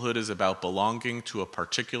Jewish peoplehood as about belonging to a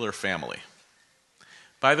particular family.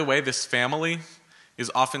 By the way, this family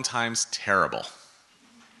is oftentimes terrible.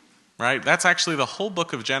 right? That's actually the whole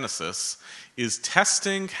book of Genesis, is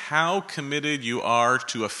testing how committed you are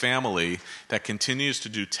to a family that continues to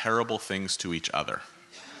do terrible things to each other.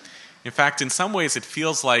 In fact, in some ways, it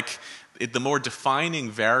feels like the more defining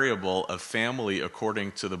variable of family,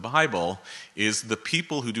 according to the Bible, is the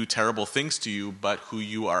people who do terrible things to you, but who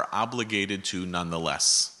you are obligated to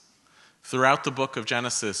nonetheless. Throughout the book of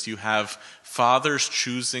Genesis, you have fathers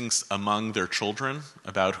choosing among their children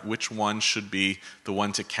about which one should be the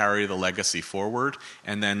one to carry the legacy forward,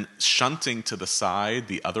 and then shunting to the side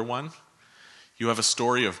the other one. You have a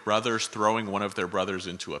story of brothers throwing one of their brothers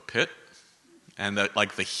into a pit, and that,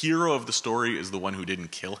 like, the hero of the story is the one who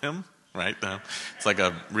didn't kill him, right? It's like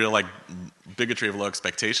a real, like, bigotry of low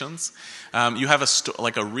expectations. You have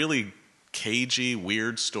a really cagey,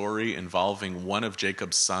 weird story involving one of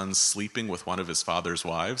Jacob's sons sleeping with one of his father's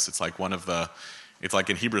wives. It's like it's like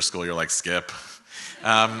in Hebrew school, you're like, skip.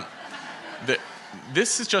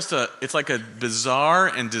 This is it's like a bizarre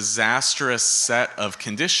and disastrous set of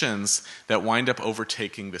conditions that wind up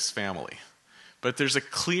overtaking this family. But there's a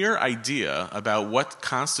clear idea about what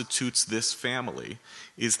constitutes this family,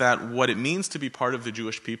 is that what it means to be part of the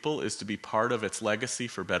Jewish people is to be part of its legacy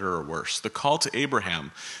for better or worse. The call to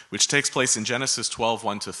Abraham, which takes place in Genesis 12,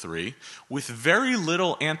 1-3, with very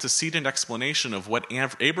little antecedent explanation of what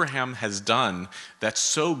Abraham has done that's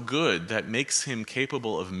so good that makes him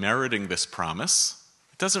capable of meriting this promise.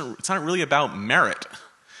 It's not really about merit.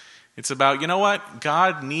 It's about, you know what?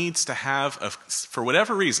 God needs to have, for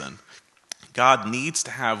whatever reason, God needs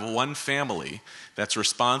to have one family that's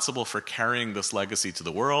responsible for carrying this legacy to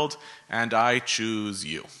the world, and I choose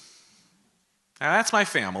you. Now, that's my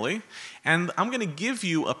family, and I'm going to give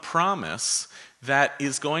you a promise that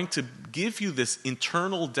is going to give you this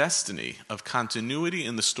internal destiny of continuity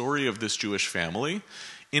in the story of this Jewish family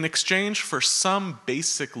in exchange for some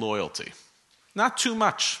basic loyalty. Not too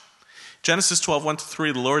much. Genesis 12,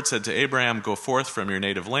 1-3, the Lord said to Abraham, "Go forth from your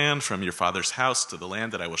native land, from your father's house to the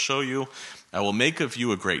land that I will show you. I will make of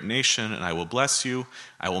you a great nation, and I will bless you.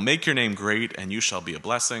 I will make your name great, and you shall be a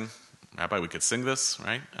blessing." Rabbi, we could sing this,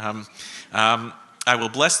 right? "I will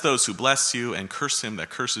bless those who bless you, and curse him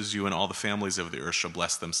that curses you, and all the families of the earth shall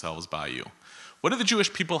bless themselves by you." What do the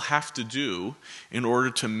Jewish people have to do in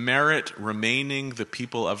order to merit remaining the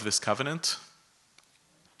people of this covenant?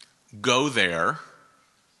 Go there.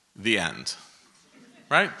 The end,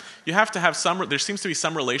 right? You have to have there seems to be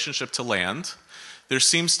some relationship to land. There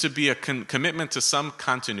seems to be a commitment to some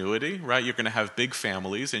continuity, right? You're going to have big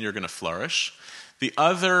families and you're going to flourish. The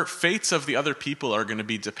other fates of the other people are going to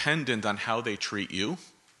be dependent on how they treat you.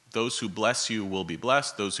 Those who bless you will be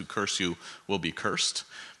blessed. Those who curse you will be cursed.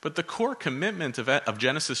 But the core commitment of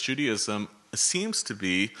Genesis Judaism seems to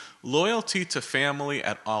be loyalty to family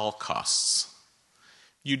at all costs.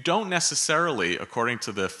 You don't necessarily, according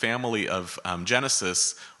to the family of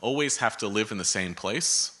Genesis, always have to live in the same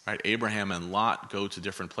place, right? Abraham and Lot go to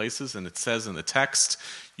different places, and it says in the text,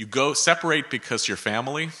 you go separate because you're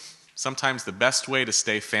family. Sometimes the best way to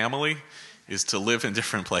stay family is to live in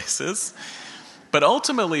different places. But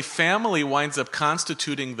ultimately, family winds up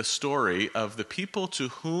constituting the story of the people to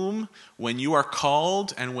whom, when you are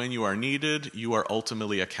called and when you are needed, you are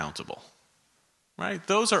ultimately accountable, right?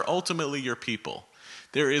 Those are ultimately your people.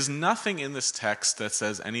 There is nothing in this text that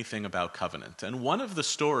says anything about covenant. And one of the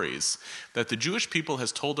stories that the Jewish people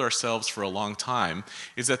has told ourselves for a long time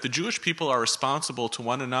is that the Jewish people are responsible to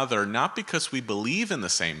one another not because we believe in the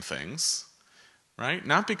same things, right?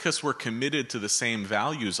 Not because we're committed to the same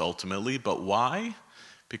values ultimately, but why?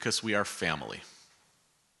 Because we are family.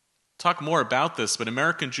 Talk more about this, but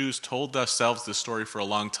American Jews told themselves this story for a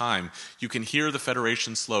long time. You can hear the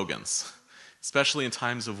Federation slogans, especially in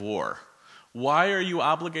times of war. Why are you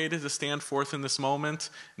obligated to stand forth in this moment?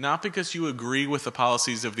 Not because you agree with the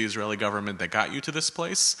policies of the Israeli government that got you to this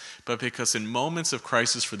place, but because in moments of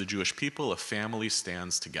crisis for the Jewish people, a family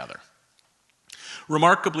stands together.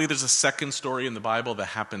 Remarkably, there's a second story in the Bible that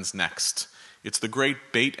happens next. It's the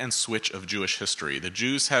great bait and switch of Jewish history. The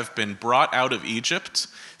Jews have been brought out of Egypt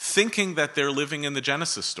thinking that they're living in the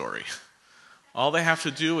Genesis story. All they have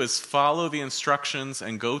to do is follow the instructions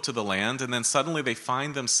and go to the land, and then suddenly they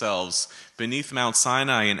find themselves beneath Mount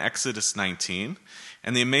Sinai in Exodus 19,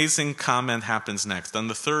 and the amazing comment happens next. On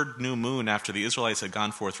the third new moon after the Israelites had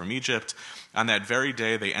gone forth from Egypt, on that very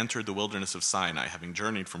day they entered the wilderness of Sinai. Having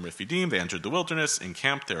journeyed from Rephidim, they entered the wilderness,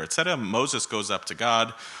 encamped there, etc. Moses goes up to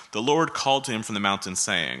God. The Lord called to him from the mountain,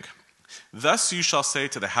 saying, "Thus you shall say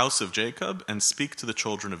to the house of Jacob, and speak to the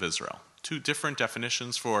children of Israel." Two different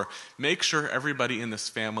definitions for make sure everybody in this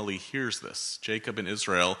family hears this. Jacob and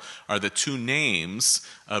Israel are the two names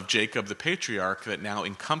of Jacob the patriarch that now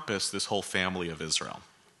encompass this whole family of Israel.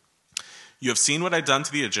 You have seen what I've done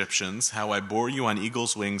to the Egyptians, how I bore you on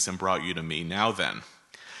eagle's wings and brought you to me. Now then,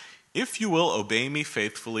 if you will obey me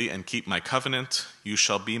faithfully and keep my covenant, you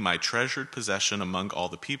shall be my treasured possession among all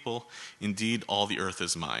the people. Indeed, all the earth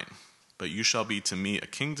is mine. But you shall be to me a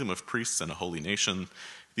kingdom of priests and a holy nation.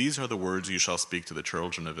 These are the words you shall speak to the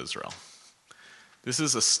children of Israel. This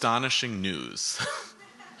is astonishing news.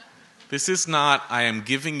 This is not, I am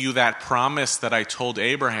giving you that promise that I told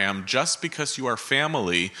Abraham, just because you are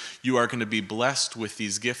family, you are going to be blessed with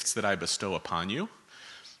these gifts that I bestow upon you.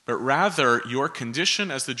 But rather, your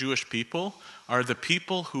condition as the Jewish people are the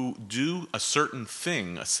people who do a certain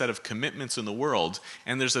thing, a set of commitments in the world,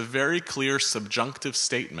 and there's a very clear subjunctive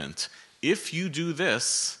statement. If you do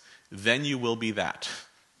this, then you will be that.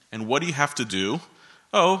 And what do you have to do?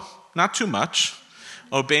 Oh, not too much.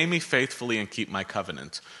 Obey me faithfully and keep my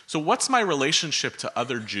covenant. So what's my relationship to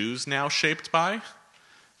other Jews now shaped by?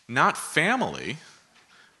 Not family.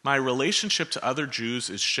 My relationship to other Jews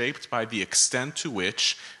is shaped by the extent to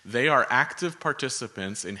which they are active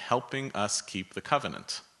participants in helping us keep the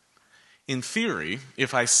covenant. In theory,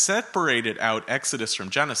 if I separated out Exodus from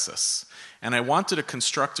Genesis, and I wanted a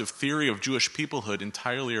constructive theory of Jewish peoplehood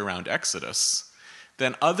entirely around Exodus,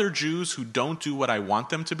 then other Jews who don't do what I want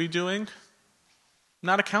them to be doing,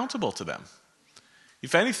 not accountable to them.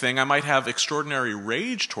 If anything, I might have extraordinary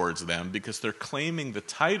rage towards them because they're claiming the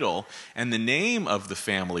title and the name of the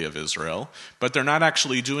family of Israel, but they're not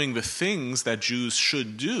actually doing the things that Jews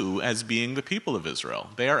should do as being the people of Israel.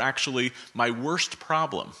 They are actually my worst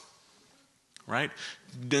problem, right?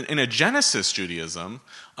 In a Genesis Judaism,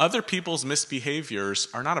 other people's misbehaviors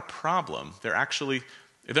are not a problem. They're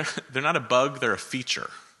not a bug, they're a feature.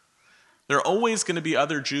 There are always going to be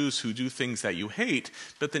other Jews who do things that you hate,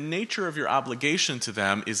 but the nature of your obligation to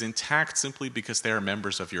them is intact simply because they are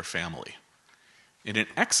members of your family. In an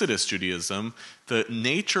Exodus Judaism, the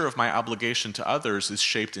nature of my obligation to others is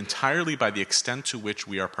shaped entirely by the extent to which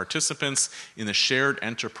we are participants in the shared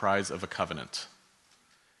enterprise of a covenant.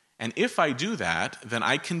 And if I do that, then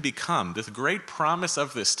I can become, the great promise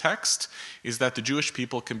of this text is that the Jewish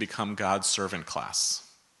people can become God's servant class.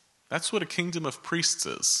 That's what a kingdom of priests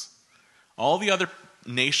is. All the other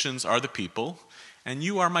nations are the people, and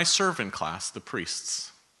you are my servant class, the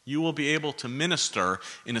priests. You will be able to minister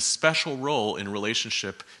in a special role in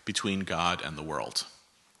relationship between God and the world.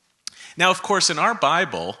 Now, of course, in our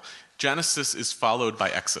Bible, Genesis is followed by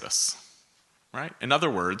Exodus, right? In other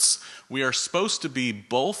words, we are supposed to be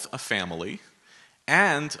both a family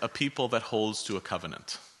and a people that holds to a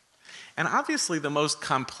covenant. And obviously, the most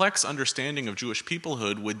complex understanding of Jewish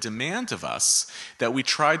peoplehood would demand of us that we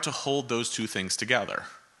try to hold those two things together,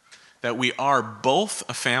 that we are both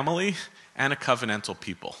a family and a covenantal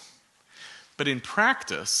people. But in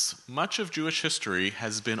practice, much of Jewish history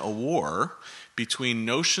has been a war between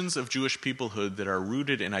notions of Jewish peoplehood that are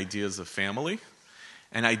rooted in ideas of family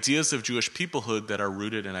and ideas of Jewish peoplehood that are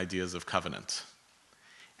rooted in ideas of covenant.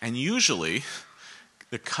 And usually,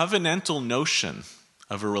 the covenantal notion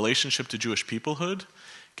of a relationship to Jewish peoplehood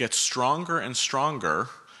gets stronger and stronger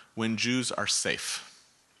when Jews are safe.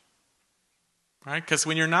 Right? Because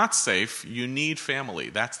when you're not safe, you need family.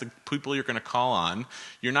 That's the people you're going to call on.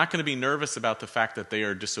 You're not going to be nervous about the fact that they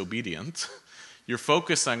are disobedient. You're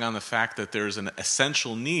focusing on the fact that there's an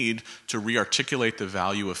essential need to re-articulate the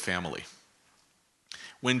value of family.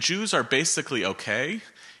 When Jews are basically okay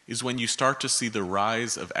is when you start to see the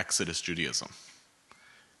rise of Exodus Judaism.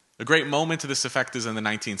 A great moment to this effect is in the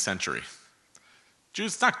 19th century.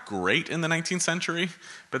 It's not great in the 19th century,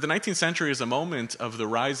 but the 19th century is a moment of the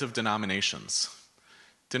rise of denominations.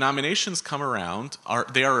 Denominations come around,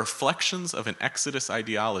 they are reflections of an Exodus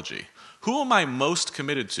ideology. Who am I most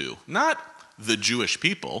committed to? Not the Jewish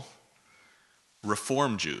people,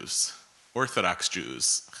 Reform Jews, Orthodox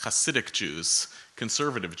Jews, Hasidic Jews,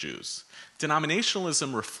 conservative Jews.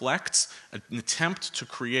 Denominationalism reflects an attempt to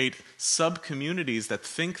create sub-communities that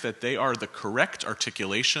think that they are the correct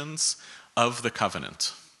articulations of the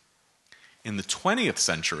covenant. In the 20th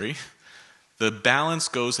century, the balance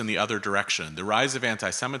goes in the other direction. The rise of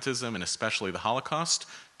anti-Semitism, and especially the Holocaust,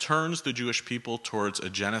 turns the Jewish people towards a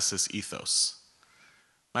Genesis ethos.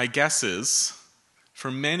 My guess is, for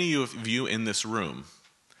many of you in this room,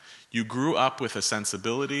 you grew up with a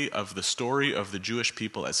sensibility of the story of the Jewish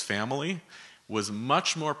people as family was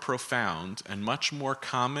much more profound and much more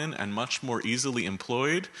common and much more easily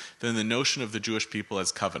employed than the notion of the Jewish people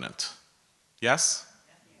as covenant. Yes?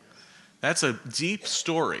 That's a deep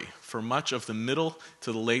story for much of the middle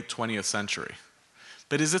to the late 20th century.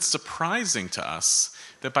 But is it surprising to us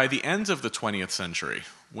that by the end of the 20th century,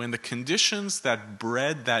 when the conditions that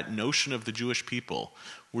bred that notion of the Jewish people,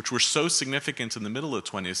 which were so significant in the middle of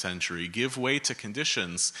the 20th century, give way to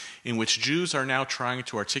conditions in which Jews are now trying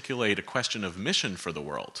to articulate a question of mission for the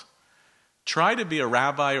world? Try to be a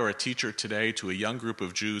rabbi or a teacher today to a young group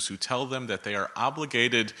of Jews who tell them that they are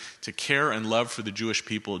obligated to care and love for the Jewish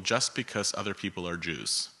people just because other people are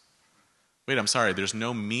Jews. Wait, I'm sorry, there's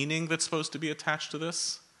no meaning that's supposed to be attached to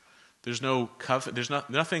this? There's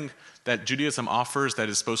nothing that Judaism offers that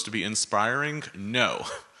is supposed to be inspiring? No.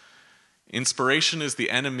 Inspiration is the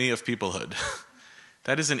enemy of peoplehood.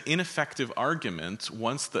 That is an ineffective argument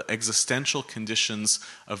once the existential conditions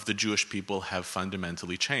of the Jewish people have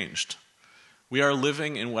fundamentally changed. We are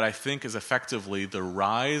living in what I think is effectively the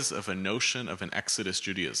rise of a notion of an Exodus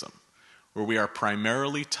Judaism, where we are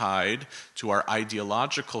primarily tied to our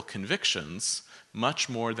ideological convictions much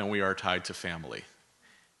more than we are tied to family.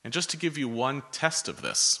 And just to give you one test of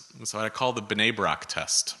this, it's what I call the Bnei Brak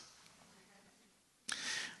test.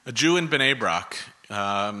 A Jew in Bnei Brak,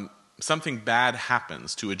 something bad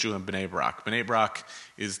happens to a Jew in Bnei Brak. Bnei Brak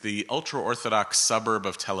is the ultra-Orthodox suburb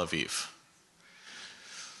of Tel Aviv.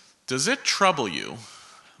 Does it trouble you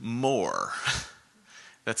more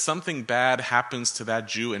that something bad happens to that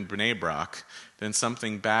Jew in Bnei Brak than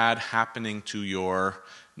something bad happening to your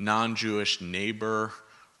non-Jewish neighbor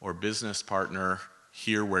or business partner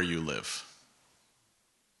here where you live?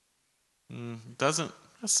 Doesn't.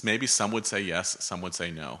 Maybe some would say yes, some would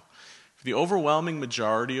say no. The overwhelming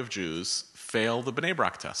majority of Jews fail the Bnei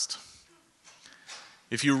Brak test.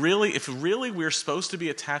 If really we're supposed to be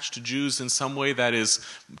attached to Jews in some way that is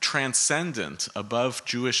transcendent above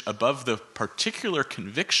the particular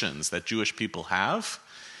convictions that Jewish people have,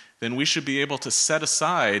 then we should be able to set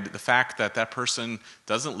aside the fact that that person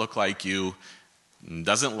doesn't look like you,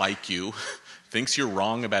 doesn't like you, thinks you're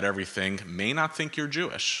wrong about everything, may not think you're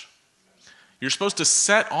Jewish. You're supposed to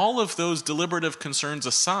set all of those deliberative concerns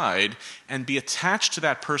aside and be attached to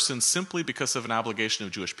that person simply because of an obligation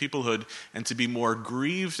of Jewish peoplehood, and to be more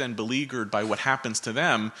grieved and beleaguered by what happens to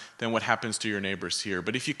them than what happens to your neighbors here.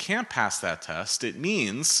 But if you can't pass that test, it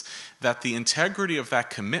means that the integrity of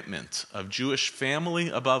that commitment of Jewish family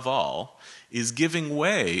above all is giving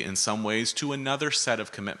way in some ways to another set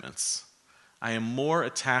of commitments. I am more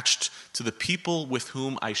attached to the people with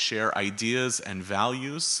whom I share ideas and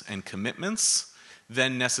values and commitments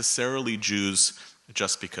than necessarily Jews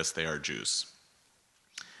just because they are Jews.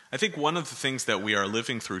 I think one of the things that we are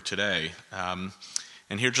living through today,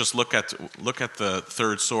 and here just look at the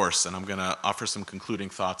third source, and I'm going to offer some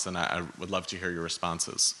concluding thoughts, and I would love to hear your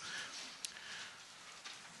responses.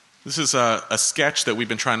 This is a sketch that we've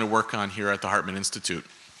been trying to work on here at the Hartman Institute.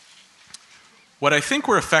 What I think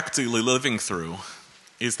we're effectively living through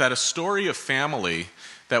is that a story of family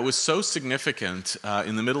that was so significant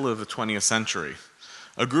in the middle of the 20th century,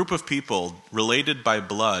 a group of people related by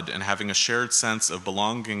blood and having a shared sense of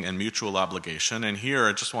belonging and mutual obligation. And here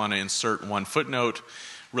I just want to insert one footnote: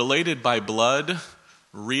 related by blood,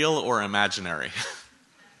 real or imaginary.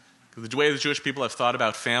 The way the Jewish people have thought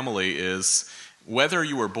about family is whether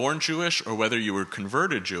you were born Jewish or whether you were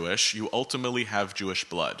converted Jewish, you ultimately have Jewish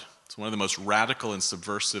blood. It's one of the most radical and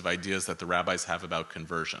subversive ideas that the rabbis have about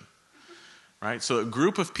conversion. Right? So a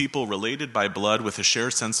group of people related by blood with a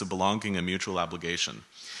shared sense of belonging and mutual obligation.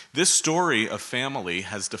 This story of family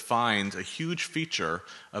has defined a huge feature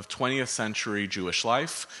of 20th century Jewish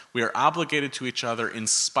life. We are obligated to each other in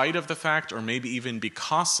spite of the fact, or maybe even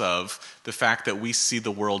because of the fact, that we see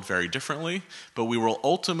the world very differently, but we will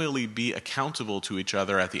ultimately be accountable to each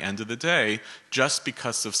other at the end of the day just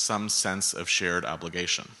because of some sense of shared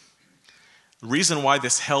obligation. The reason why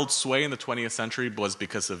this held sway in the 20th century was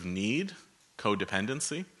because of need,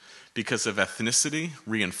 codependency, because of ethnicity,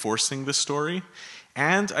 reinforcing the story,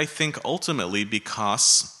 and I think ultimately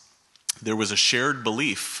because there was a shared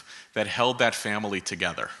belief that held that family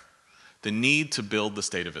together, the need to build the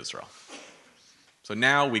state of Israel. So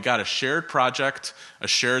now we got a shared project, a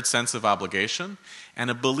shared sense of obligation,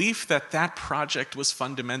 and a belief that that project was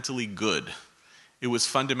fundamentally good. It was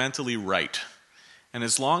fundamentally right. And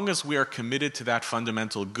as long as we are committed to that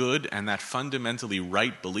fundamental good and that fundamentally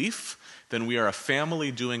right belief, then we are a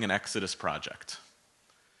family doing an Exodus project.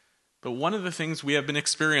 But one of the things we have been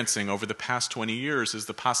experiencing over the past 20 years is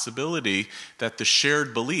the possibility that the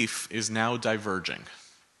shared belief is now diverging.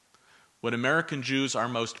 What American Jews are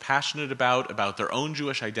most passionate about their own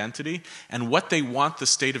Jewish identity, and what they want the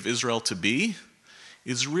state of Israel to be,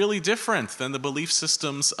 is really different than the belief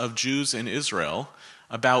systems of Jews in Israel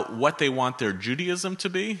about what they want their Judaism to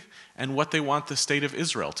be and what they want the state of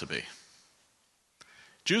Israel to be.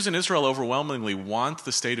 Jews in Israel overwhelmingly want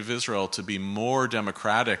the state of Israel to be more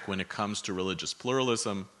democratic when it comes to religious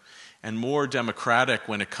pluralism and more democratic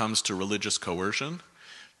when it comes to religious coercion.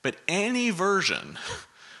 But any version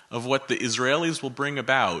of what the Israelis will bring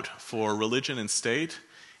about for religion and state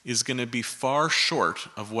is going to be far short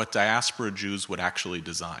of what diaspora Jews would actually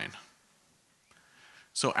design.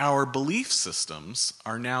 So our belief systems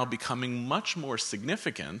are now becoming much more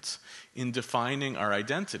significant in defining our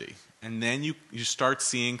identity. And then you start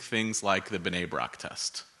seeing things like the B'nai Brak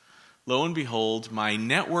test. Lo and behold, my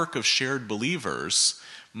network of shared believers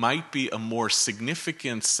might be a more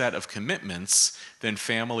significant set of commitments than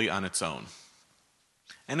family on its own.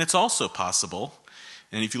 And it's also possible,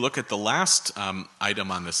 and if you look at the last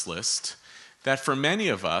item on this list, that for many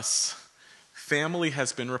of us, family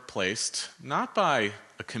has been replaced not by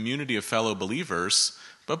a community of fellow believers,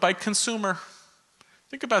 but by consumer.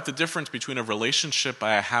 Think about the difference between a relationship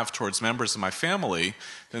I have towards members of my family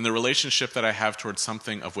than the relationship that I have towards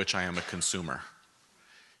something of which I am a consumer.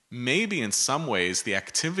 Maybe in some ways the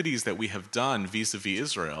activities that we have done vis-a-vis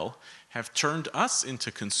Israel have turned us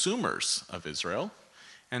into consumers of Israel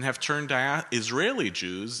and have turned Israeli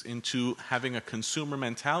Jews into having a consumer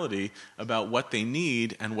mentality about what they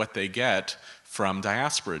need and what they get from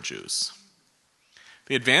diaspora Jews.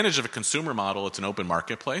 The advantage of a consumer model, it's an open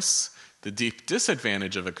marketplace. The deep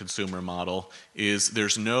disadvantage of a consumer model is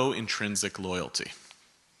there's no intrinsic loyalty.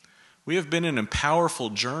 We have been in a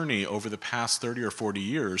powerful journey over the past 30 or 40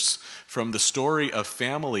 years from the story of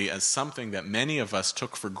family as something that many of us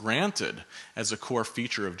took for granted as a core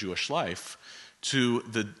feature of Jewish life to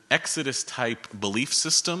the Exodus-type belief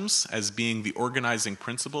systems as being the organizing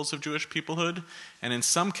principles of Jewish peoplehood, and in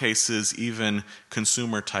some cases, even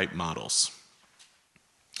consumer-type models.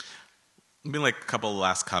 Let me make a couple of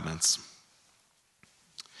last comments.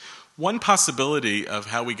 One possibility of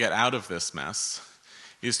how we get out of this mess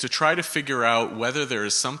is to try to figure out whether there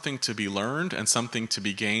is something to be learned and something to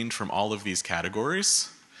be gained from all of these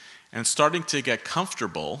categories, and starting to get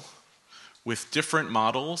comfortable with different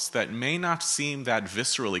models that may not seem that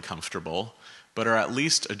viscerally comfortable, but are at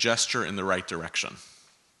least a gesture in the right direction.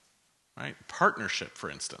 Right? Partnership, for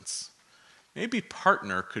instance. Maybe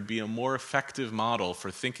partner could be a more effective model for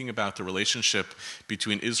thinking about the relationship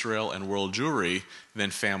between Israel and world Jewry than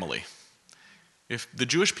family. If the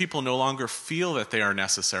Jewish people no longer feel that they are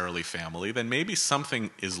necessarily family, then maybe something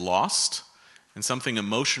is lost and something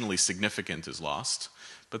emotionally significant is lost.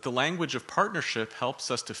 But the language of partnership helps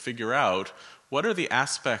us to figure out what are the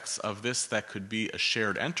aspects of this that could be a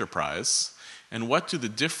shared enterprise, and what do the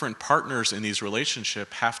different partners in these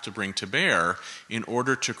relationships have to bring to bear in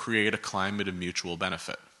order to create a climate of mutual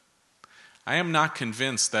benefit. I am not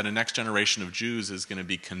convinced that a next generation of Jews is going to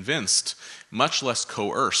be convinced, much less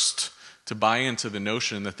coerced, to buy into the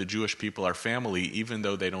notion that the Jewish people are family even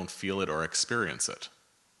though they don't feel it or experience it.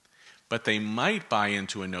 But they might buy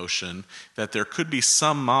into a notion that there could be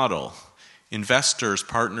some model, investors,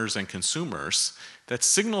 partners, and consumers, that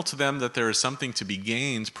signal to them that there is something to be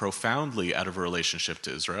gained profoundly out of a relationship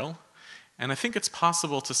to Israel. And I think it's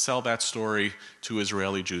possible to sell that story to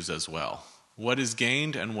Israeli Jews as well. What is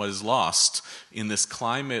gained and what is lost in this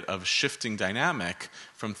climate of shifting dynamic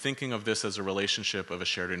from thinking of this as a relationship of a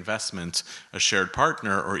shared investment, a shared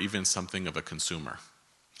partner, or even something of a consumer.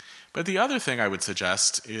 But the other thing I would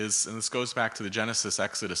suggest is, and this goes back to the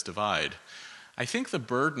Genesis-Exodus divide, I think the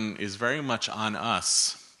burden is very much on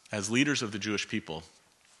us as leaders of the Jewish people.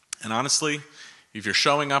 And honestly, if you're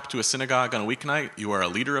showing up to a synagogue on a weeknight, you are a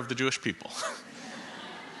leader of the Jewish people.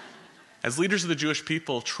 As leaders of the Jewish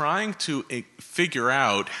people, trying to figure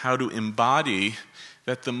out how to embody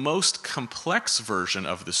that the most complex version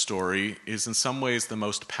of the story is in some ways the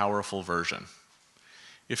most powerful version.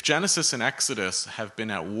 If Genesis and Exodus have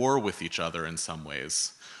been at war with each other in some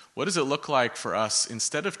ways, what does it look like for us,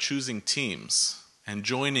 instead of choosing teams and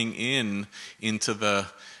joining into the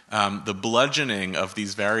bludgeoning of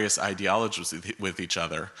these various ideologies with each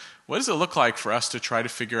other, what does it look like for us to try to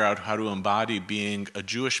figure out how to embody being a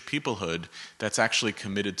Jewish peoplehood that's actually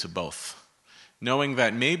committed to both? Knowing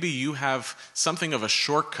that maybe you have something of a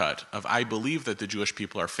shortcut of I believe that the Jewish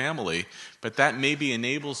people are family, but that maybe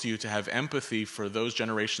enables you to have empathy for those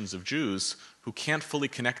generations of Jews who can't fully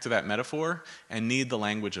connect to that metaphor and need the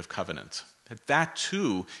language of covenant. That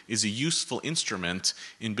too is a useful instrument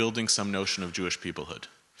in building some notion of Jewish peoplehood.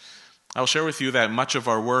 I'll share with you that much of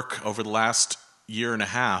our work over the last year and a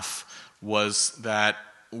half was that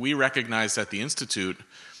we recognized at the Institute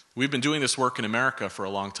we've been doing this work in America for a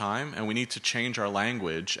long time, and we need to change our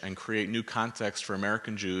language and create new context for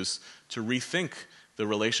American Jews to rethink the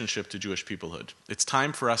relationship to Jewish peoplehood. It's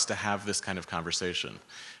time for us to have this kind of conversation.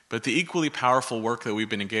 But the equally powerful work that we've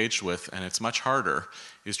been engaged with, and it's much harder,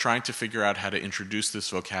 is trying to figure out how to introduce this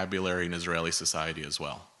vocabulary in Israeli society as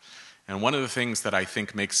well. And one of the things that I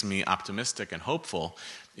think makes me optimistic and hopeful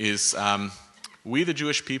is we, the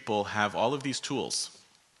Jewish people, have all of these tools.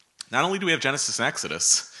 Not only do we have Genesis and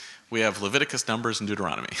Exodus, we have Leviticus, Numbers, and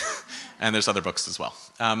Deuteronomy. And there's other books as well.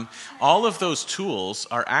 All of those tools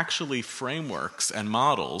are actually frameworks and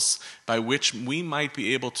models by which we might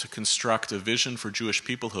be able to construct a vision for Jewish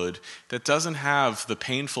peoplehood that doesn't have the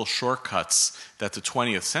painful shortcuts that the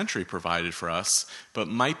 20th century provided for us, but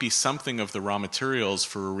might be something of the raw materials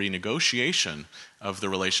for a renegotiation of the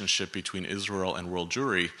relationship between Israel and world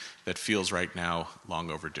Jewry that feels right now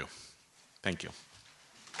long overdue. Thank you.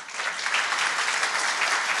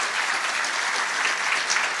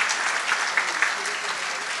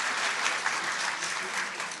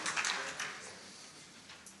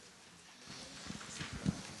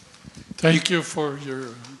 Thank you for your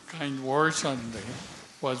kind words, and it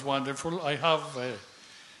was wonderful. I have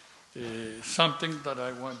something that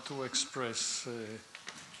I want to express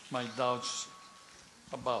my doubts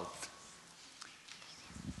about.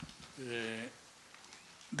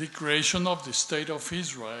 The creation of the State of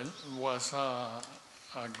Israel was a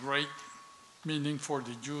great meaning for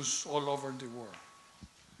the Jews all over the world.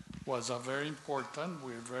 It was a very important,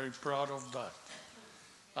 we're very proud of that.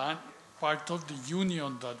 And part of the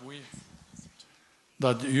union that we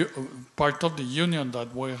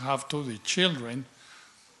have to the children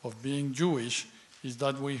of being Jewish is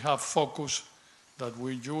that we have focus that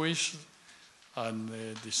we're Jewish, and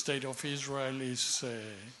the State of Israel is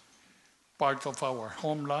part of our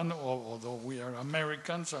homeland, although we are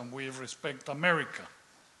Americans and we respect America.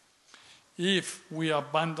 If we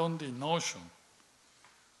abandon the notion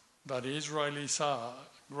that Israel is a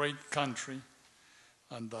great country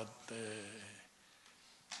and that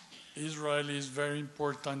Israel is very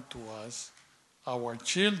important to us, our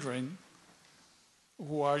children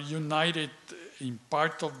who are united in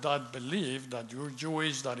part of that belief that you're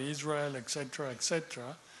Jewish, that Israel,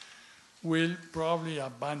 etc., will probably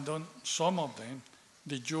abandon, some of them,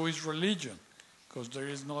 the Jewish religion, because there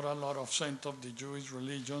is not a lot of sense of the Jewish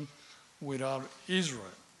religion without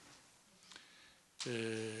Israel.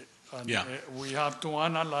 We have to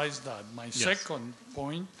analyze that. My second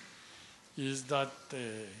point is that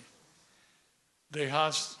they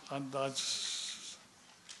has, and that's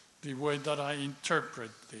the way that I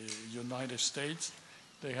interpret the United States,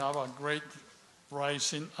 they have a great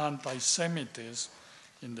rise in anti-Semitism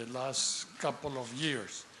in the last couple of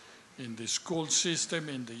years, in the school system,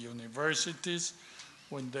 in the universities,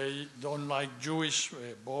 when they don't like Jewish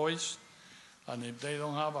boys, and if they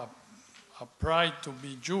don't have a pride to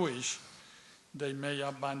be Jewish, they may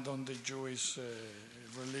abandon the Jewish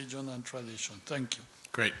religion and tradition. Thank you.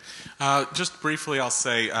 Great. Just briefly, I'll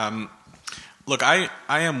say, look, I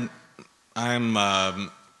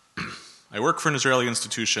work for an Israeli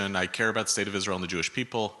institution. I care about the state of Israel and the Jewish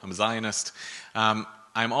people. I'm a Zionist. I'm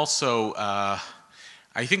also, I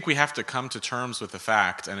think we have to come to terms with the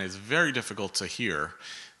fact, and it's very difficult to hear,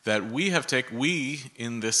 that we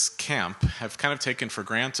in this camp have kind of taken for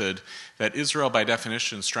granted that Israel, by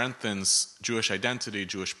definition, strengthens Jewish identity,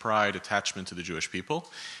 Jewish pride, attachment to the Jewish people.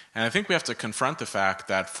 And I think we have to confront the fact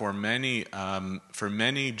that for many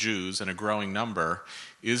Jews, and a growing number,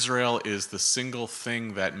 Israel is the single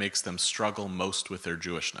thing that makes them struggle most with their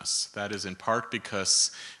Jewishness. That is in part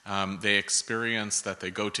because they experience that they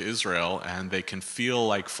go to Israel and they can feel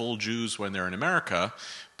like full Jews when they're in America,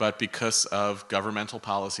 but because of governmental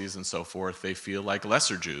policies and so forth, they feel like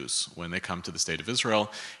lesser Jews when they come to the State of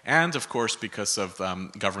Israel, and of course because of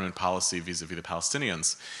government policy vis-a-vis the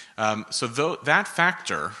Palestinians. So that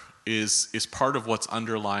factor is part of what's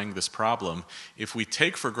underlying this problem. If we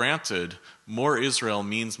take for granted more Israel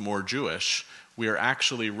means more Jewish, we are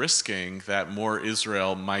actually risking that more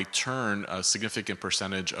Israel might turn a significant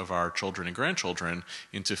percentage of our children and grandchildren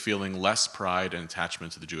into feeling less pride and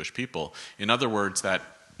attachment to the Jewish people. In other words, that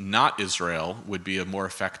not Israel would be a more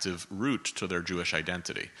effective route to their Jewish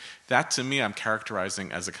identity. That, to me, I'm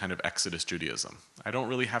characterizing as a kind of Exodus Judaism. I don't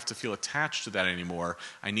really have to feel attached to that anymore.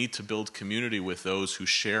 I need to build community with those who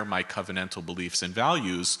share my covenantal beliefs and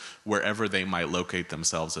values wherever they might locate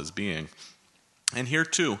themselves as being. And here,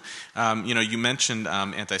 too, you mentioned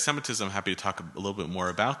anti-Semitism. I'm happy to talk a little bit more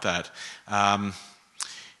about that.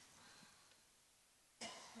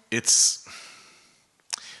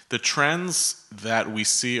 The trends that we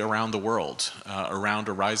see around the world around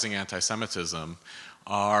a rising anti-Semitism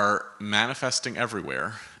are manifesting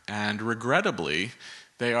everywhere, and regrettably,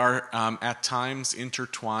 They are at times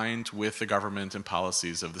intertwined with the government and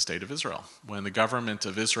policies of the State of Israel. When the government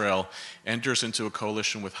of Israel enters into a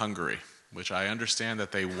coalition with Hungary, which I understand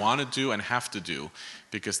that they want to do and have to do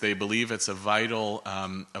because they believe it's a vital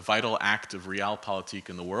act of realpolitik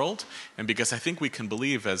in the world, and because I think we can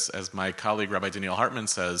believe, as my colleague Rabbi Daniel Hartman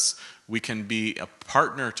says, we can be a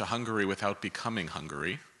partner to Hungary without becoming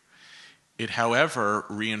Hungary. It, however,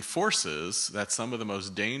 reinforces that some of the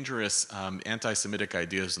most dangerous anti-Semitic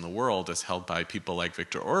ideas in the world, as held by people like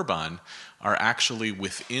Viktor Orban, are actually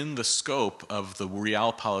within the scope of the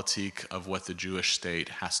realpolitik of what the Jewish state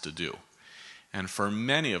has to do. And for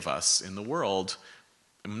many of us in the world,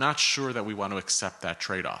 I'm not sure that we want to accept that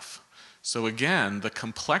trade-off. So again, the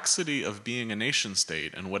complexity of being a nation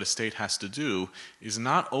state and what a state has to do is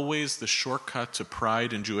not always the shortcut to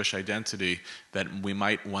pride in Jewish identity that we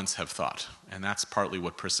might once have thought. And that's partly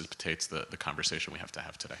what precipitates the conversation we have to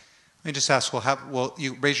have today. Let me just ask, will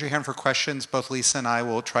you raise your hand for questions? Both Lisa and I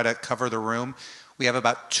will try to cover the room. We have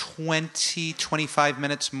about 25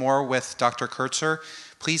 minutes more with Dr. Kurtzer.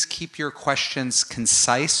 Please keep your questions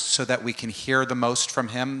concise so that we can hear the most from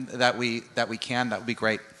him that we can. That would be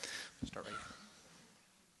great. Start right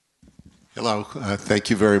here. Hello. Thank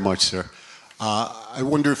you very much, sir. I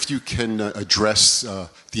wonder if you can address the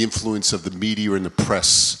influence of the media and the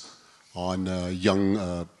press on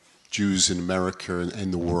young Jews in America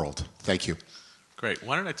and the world. Thank you. Great.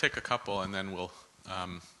 Why don't I take a couple and then we'll...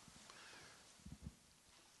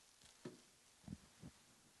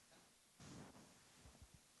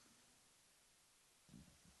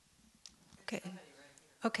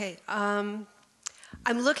 Okay.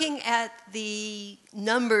 I'm looking at the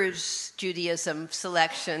numbers Judaism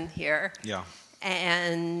selection here. Yeah.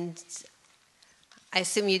 And I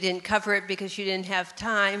assume you didn't cover it because you didn't have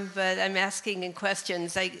time, but I'm asking in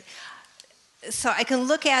questions. So I can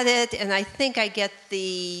look at it and I think I get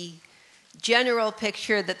the general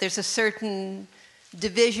picture that there's a certain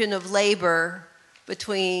division of labor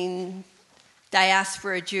between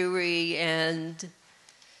diaspora Jewry and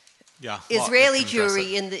Israeli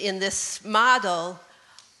Jewry in this model,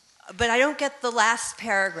 but I don't get the last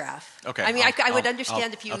paragraph. Okay. I mean, I would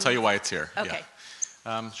understand if you... I'll tell you why it's here. Okay.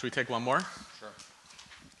 Yeah. Should we take one more? Sure.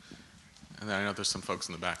 And then I know there's some folks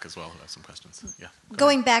in the back as well who have some questions. Yeah.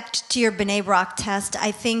 Going back to your B'nai B'rach test,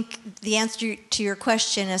 I think the answer to your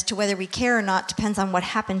question as to whether we care or not depends on what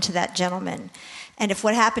happened to that gentleman. And if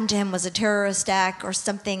what happened to him was a terrorist act or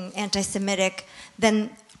something anti-Semitic, then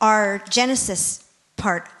our Genesis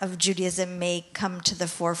part of Judaism may come to the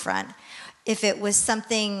forefront. If it was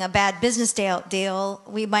something, a bad business deal,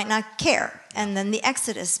 we might not care. And then the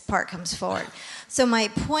Exodus part comes forward. So my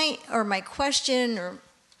point or my question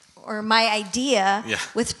or my idea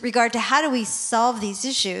with regard to how do we solve these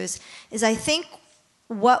issues is I think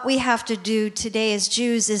what we have to do today as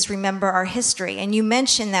Jews is remember our history. And you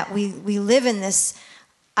mentioned that we live in this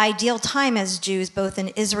ideal time as Jews, both in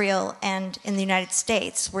Israel and in the United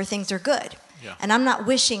States, where things are good. Yeah. And I'm not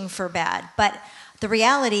wishing for bad, but the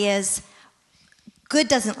reality is good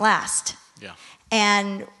doesn't last. Yeah.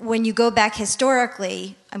 And when you go back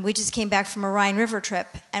historically, and we just came back from a Rhine River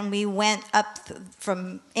trip, and we went up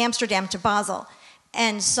from Amsterdam to Basel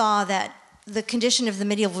and saw that the condition of the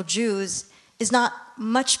medieval Jews is not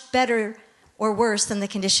much better or worse than the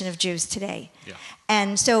condition of Jews today. Yeah.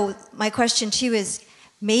 And so my question to you is,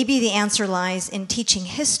 maybe the answer lies in teaching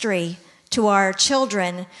history to our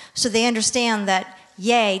children so they understand that,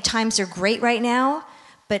 yay, times are great right now,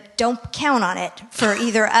 but don't count on it for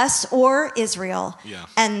either us or Israel. Yeah.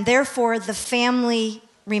 And therefore, the family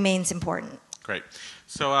remains important. Great.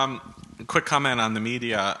 So quick comment on the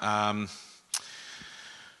media.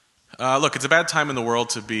 Look, it's a bad time in the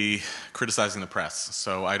world to be criticizing the press,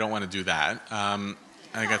 so I don't want to do that.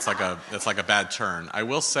 I think that's like a bad turn. I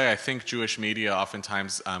will say I think Jewish media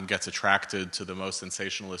oftentimes gets attracted to the most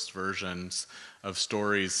sensationalist versions of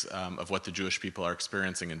stories of what the Jewish people are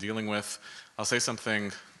experiencing and dealing with. I'll say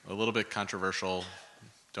something a little bit controversial.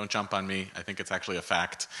 Don't jump on me. I think it's actually a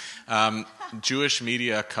fact. Jewish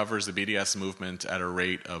media covers the BDS movement at a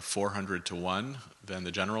rate of 400 to 1 than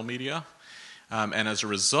the general media. And as a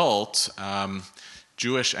result,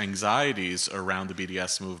 Jewish anxieties around the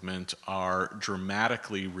BDS movement are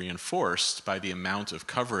dramatically reinforced by the amount of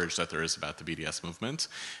coverage that there is about the BDS movement.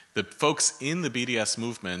 The folks in the BDS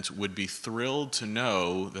movement would be thrilled to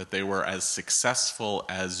know that they were as successful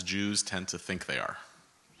as Jews tend to think they are.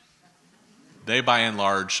 They, by and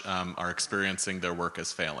large, are experiencing their work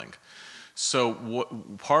as failing. So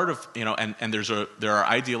part of, and there are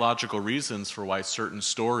ideological reasons for why certain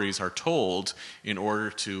stories are told in order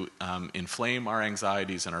to inflame our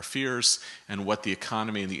anxieties and our fears, and what the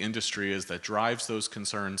economy and the industry is that drives those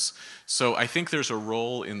concerns. So I think there's a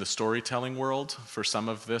role in the storytelling world for some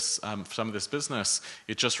of this business.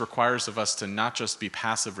 It just requires of us to not just be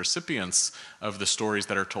passive recipients of the stories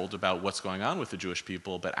that are told about what's going on with the Jewish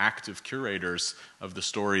people, but active curators of the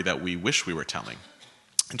story that we wish we were telling.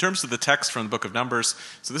 In terms of the text from the book of Numbers,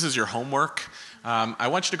 so this is your homework. I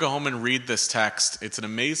want you to go home and read this text. It's an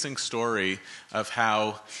amazing story of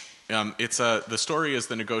how the story is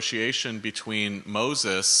the negotiation between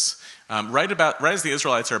Moses. Right as the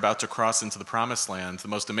Israelites are about to cross into the Promised Land, the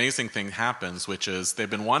most amazing thing happens, which is they've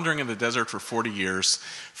been wandering in the desert for 40 years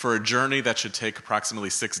for a journey that should take approximately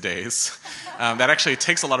 6 days. That actually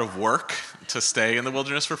takes a lot of work to stay in the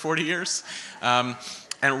wilderness for 40 years.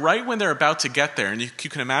 And right when they're about to get there, and you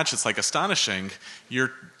can imagine it's like astonishing,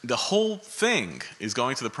 the whole thing is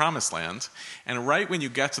going to the Promised Land. And right when you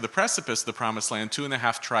get to the precipice of the Promised Land,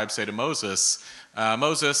 2.5 tribes say to Moses,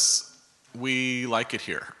 Moses, we like it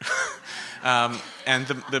here. And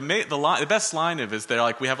the best line of it is they're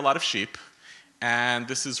like, we have a lot of sheep, and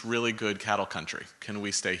this is really good cattle country. Can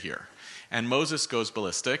we stay here? And Moses goes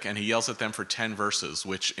ballistic, and he yells at them for 10 verses,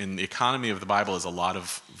 which in the economy of the Bible is a lot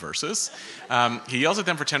of verses. He yells at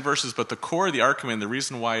them for 10 verses, but the core of the argument, the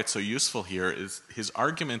reason why it's so useful here, is his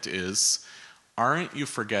argument is, aren't you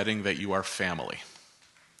forgetting that you are family?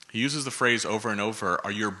 He uses the phrase over and over,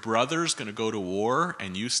 are your brothers going to go to war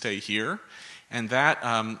and you stay here? And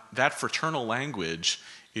that fraternal language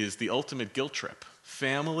is the ultimate guilt trip.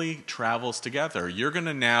 Family travels together. You're going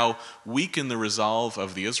to now weaken the resolve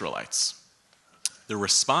of the Israelites. The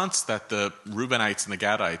response that the Reubenites and the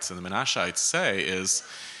Gadites and the Menashites say is,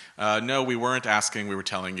 no, we weren't asking, we were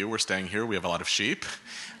telling you, we're staying here, we have a lot of sheep.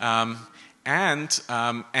 And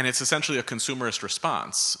it's essentially a consumerist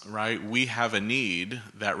response, right? We have a need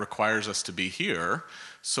that requires us to be here,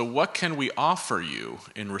 so what can we offer you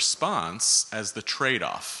in response as the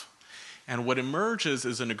trade-off? And what emerges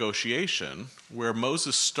is a negotiation where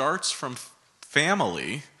Moses starts from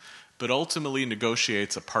family, but ultimately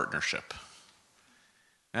negotiates a partnership.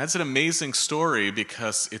 That's an amazing story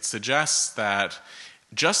because it suggests that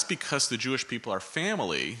just because the Jewish people are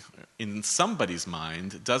family, in somebody's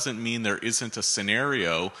mind, doesn't mean there isn't a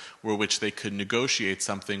scenario where which they could negotiate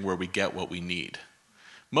something where we get what we need.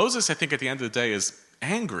 Moses, I think, at the end of the day, is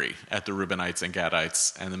angry at the Reubenites and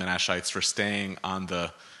Gadites and the Menashites for staying on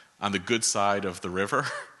the good side of the river.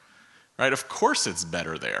 Right? Of course it's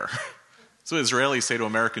better there. So Israelis say to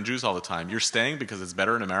American Jews all the time, you're staying because it's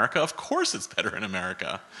better in America? Of course it's better in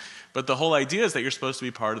America. But the whole idea is that you're supposed to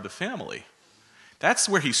be part of the family. That's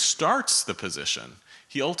where he starts the position.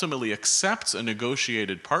 He ultimately accepts a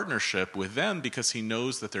negotiated partnership with them because he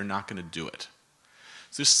knows that they're not going to do it.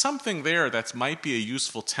 So there's something there that might be a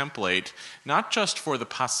useful template, not just for the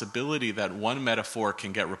possibility that one metaphor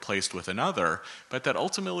can get replaced with another, but that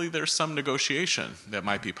ultimately there's some negotiation that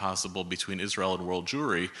might be possible between Israel and world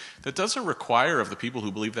Jewry that doesn't require of the people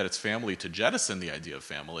who believe that it's family to jettison the idea of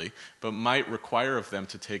family, but might require of them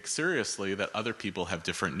to take seriously that other people have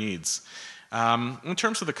different needs. In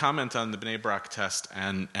terms of the comment on the Bnei Brak test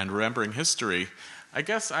and remembering history, I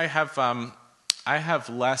guess I have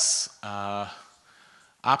less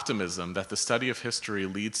optimism that the study of history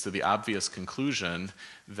leads to the obvious conclusion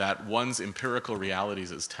that one's empirical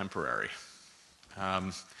realities is temporary.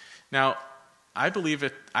 Now, I believe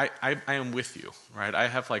it. I am with you, right? I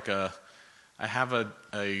have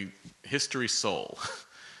a history soul.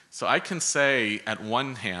 So I can say, at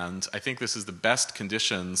one hand, I think this is the best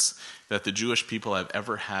conditions that the Jewish people have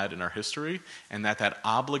ever had in our history, and that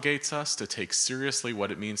obligates us to take seriously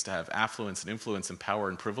what it means to have affluence and influence and power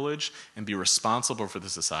and privilege and be responsible for the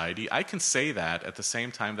society. I can say that at the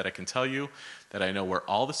same time that I can tell you that I know where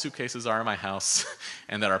all the suitcases are in my house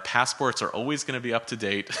and that our passports are always going to be up to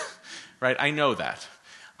date, right? I know that.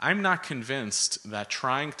 I'm not convinced that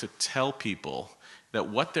trying to tell people that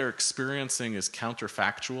what they're experiencing is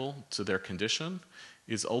counterfactual to their condition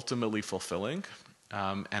is ultimately fulfilling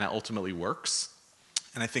and it ultimately works.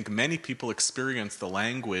 And I think many people experience the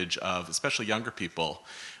language of, especially younger people,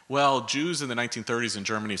 well, Jews in the 1930s in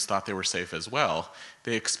Germany thought they were safe as well.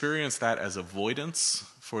 They experience that as avoidance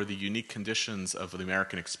for the unique conditions of the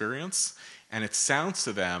American experience, and it sounds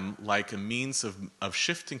to them like a means of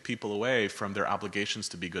shifting people away from their obligations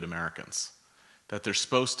to be good Americans. That they're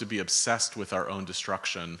supposed to be obsessed with our own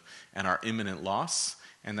destruction and our imminent loss,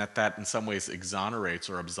 and that in some ways exonerates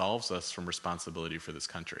or absolves us from responsibility for this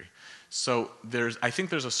country. So I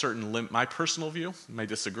think there's a certain limit. My personal view, you may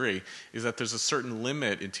disagree, is that there's a certain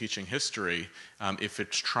limit in teaching history if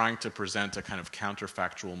it's trying to present a kind of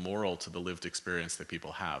counterfactual moral to the lived experience that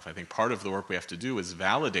people have. I think part of the work we have to do is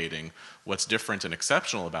validating what's different and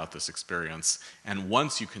exceptional about this experience, and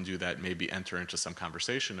once you can do that, maybe enter into some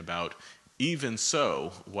conversation about, even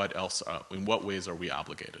so, what else, in what ways are we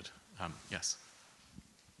obligated? Yes.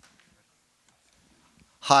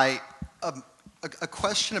 Hi. A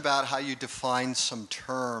question about how you define some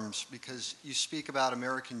terms, because you speak about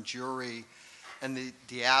American Jewry and the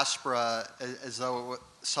diaspora as though it was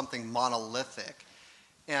something monolithic.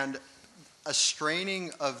 And a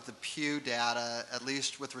straining of the Pew data, at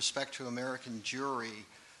least with respect to American Jewry,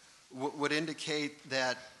 would indicate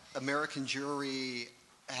that American Jewry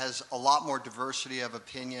has a lot more diversity of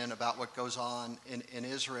opinion about what goes on in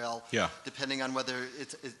Israel, depending on whether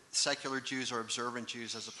it's secular Jews or observant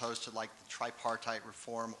Jews, as opposed to like the tripartite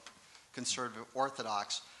Reform, Conservative,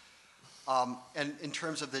 Orthodox. And in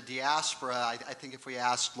terms of the diaspora, I think if we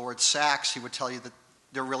asked Lord Sachs, he would tell you that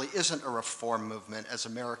there really isn't a reform movement as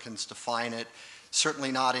Americans define it,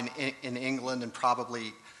 certainly not in England and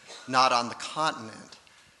probably not on the continent.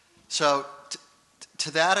 So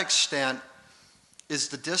to that extent, is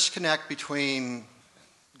the disconnect between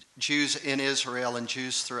Jews in Israel and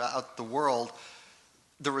Jews throughout the world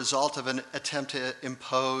the result of an attempt to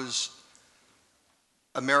impose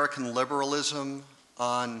American liberalism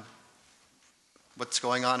on what's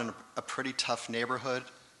going on in a pretty tough neighborhood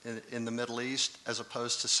in the Middle East, as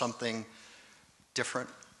opposed to something different?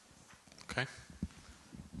 Okay.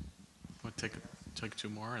 We'll take two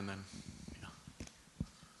more and then...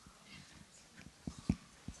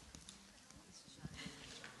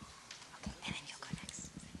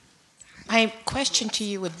 My question to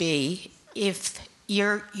you would be, if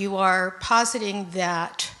you are positing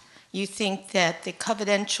that you think that the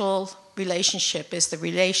covenantal relationship is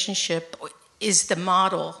the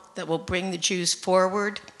model that will bring the Jews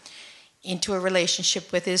forward into a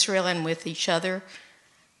relationship with Israel and with each other,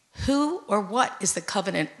 who or what is the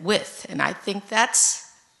covenant with? And I think that's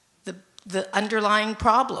the underlying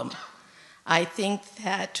problem. I think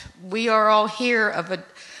that we are all here of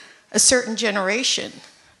a certain generation,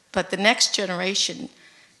 but the next generation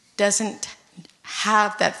doesn't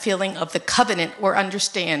have that feeling of the covenant or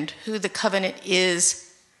understand who the covenant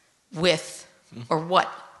is with or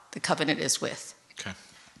what the covenant is with. Okay,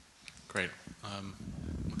 great.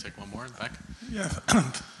 We'll take one more in the back. Yeah,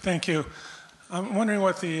 thank you. I'm wondering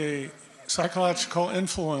what the psychological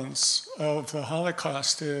influence of the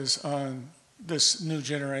Holocaust is on this new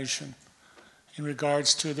generation in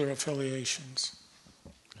regards to their affiliations.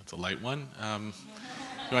 That's a light one.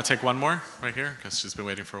 You want to take one more right here? Because she's been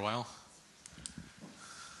waiting for a while.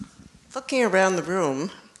 Looking around the room,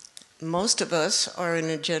 most of us are in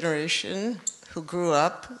a generation who grew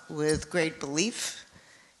up with great belief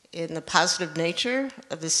in the positive nature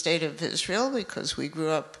of the state of Israel, because we grew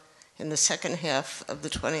up in the second half of the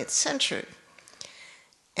 20th century.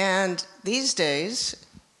 And these days,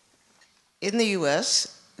 in the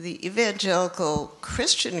US, the evangelical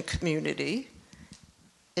Christian community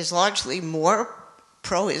is largely more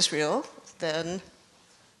pro-Israel than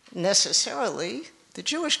necessarily the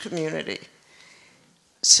Jewish community.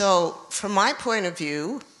 So from my point of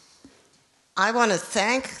view, I want to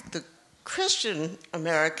thank the Christian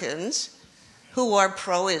Americans who are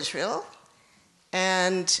pro-Israel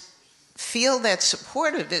and feel that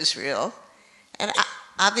support of Israel. And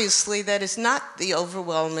obviously that is not the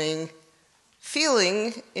overwhelming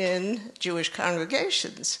feeling in Jewish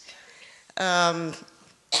congregations,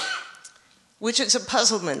 which is a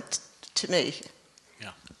puzzlement to me.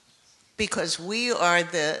 Yeah. Because we are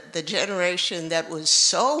the generation that was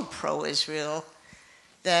so pro-Israel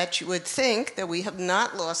that you would think that we have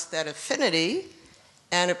not lost that affinity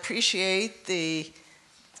and appreciate the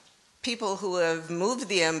people who have moved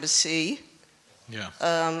the embassy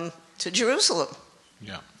to Jerusalem.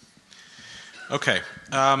 Yeah. Okay.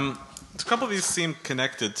 A couple of these seem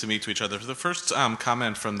connected to me to each other. The first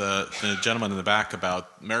comment from the gentleman in the back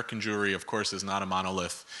about American Jewry, of course, is not a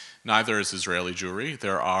monolith. Neither is Israeli Jewry.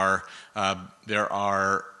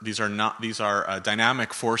 These are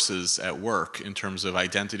dynamic forces at work in terms of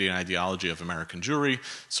identity and ideology of American Jewry.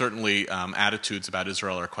 Certainly, attitudes about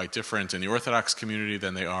Israel are quite different in the Orthodox community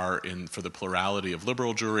than they are for the plurality of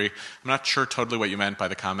liberal Jewry. I'm not sure totally what you meant by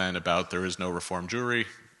the comment about there is no Reform Jewry.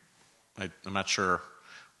 I'm not sure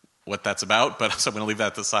what that's about, but so I'm going to leave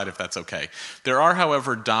that to the side if that's okay. There are,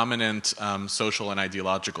 however, dominant social and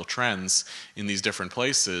ideological trends in these different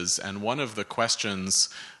places, and one of the questions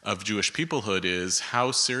of Jewish peoplehood is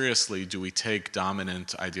how seriously do we take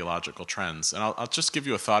dominant ideological trends? And I'll just give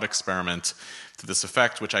you a thought experiment to this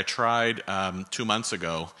effect, which I tried 2 months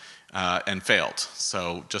ago and failed.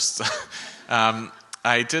 So just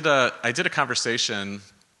I did a conversation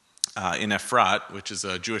in Efrat, which is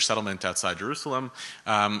a Jewish settlement outside Jerusalem,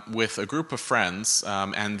 with a group of friends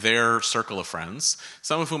and their circle of friends,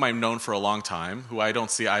 some of whom I've known for a long time, who I don't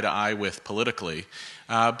see eye to eye with politically.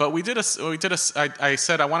 But I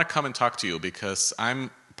said, I want to come and talk to you because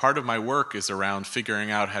part of my work is around figuring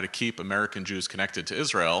out how to keep American Jews connected to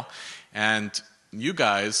Israel, and you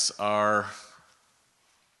guys are,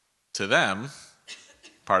 to them,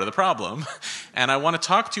 part of the problem, and I want to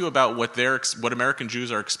talk to you about what American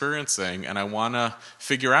Jews are experiencing, and I want to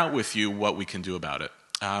figure out with you what we can do about it.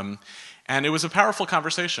 And it was a powerful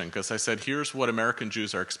conversation because I said, here's what American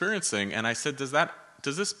Jews are experiencing, and I said, does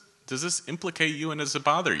this implicate you and does it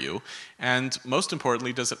bother you? And most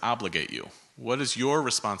importantly, does it obligate you? What is your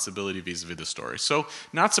responsibility vis-a-vis the story? So,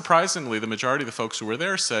 not surprisingly, the majority of the folks who were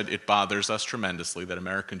there said it bothers us tremendously that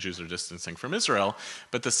American Jews are distancing from Israel,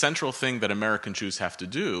 but the central thing that American Jews have to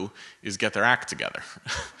do is get their act together.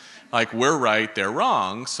 Like, we're right, they're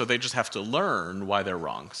wrong, so they just have to learn why they're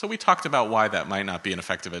wrong. So we talked about why that might not be an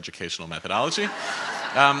effective educational methodology.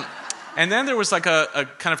 And then there was like a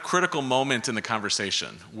kind of critical moment in the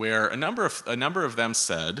conversation where a number of them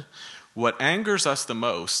said, what angers us the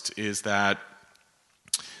most is that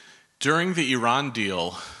during the Iran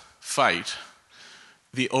deal fight,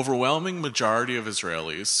 the overwhelming majority of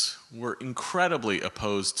Israelis were incredibly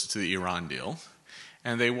opposed to the Iran deal,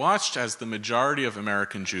 and they watched as the majority of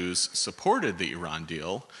American Jews supported the Iran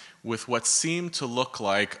deal with what seemed to look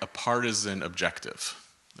like a partisan objective.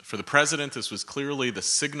 For the president, this was clearly the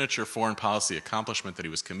signature foreign policy accomplishment that he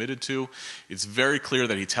was committed to. It's very clear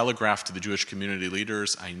that he telegraphed to the Jewish community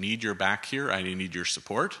leaders, I need your back here, I need your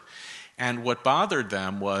support. And what bothered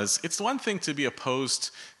them was, it's one thing to be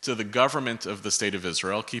opposed to the government of the State of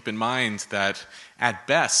Israel. Keep in mind that at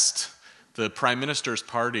best, the prime minister's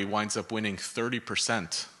party winds up winning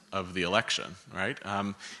 30% of the election, right?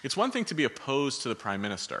 It's one thing to be opposed to the prime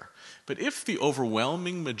minister. But if the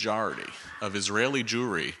overwhelming majority of Israeli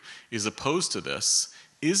Jewry is opposed to this,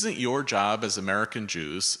 isn't your job as American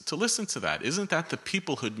Jews to listen to that? Isn't that the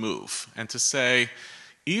peoplehood move? And to say,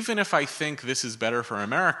 even if I think this is better for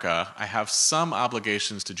America, I have some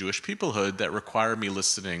obligations to Jewish peoplehood that require me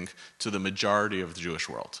listening to the majority of the Jewish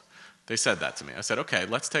world. They said that to me. I said, okay,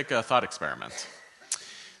 let's take a thought experiment.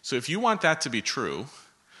 So if you want that to be true,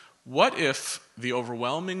 what if the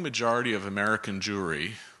overwhelming majority of American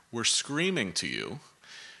Jewry were screaming to you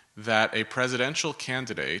that a presidential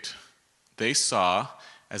candidate they saw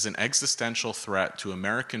as an existential threat to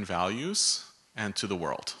American values and to the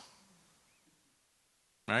world?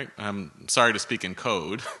 Right? I'm sorry to speak in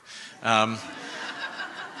code. But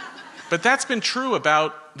that's been true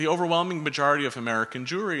about the overwhelming majority of American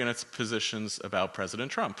Jewry and its positions about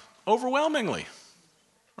President Trump. Overwhelmingly.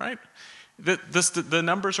 Right? The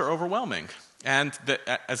numbers are overwhelming. And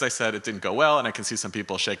as I said, it didn't go well, and I can see some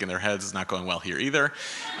people shaking their heads. It's not going well here either.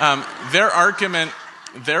 Their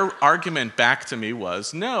argument back to me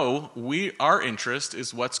was, no, our interest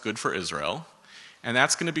is what's good for Israel, and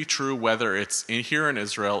that's going to be true whether it's here in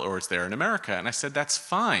Israel or it's there in America. And I said, that's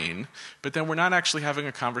fine, but then we're not actually having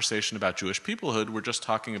a conversation about Jewish peoplehood. We're just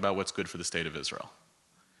talking about what's good for the state of Israel.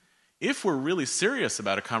 If we're really serious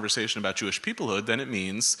about a conversation about Jewish peoplehood, then it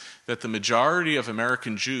means that the majority of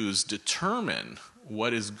American Jews determine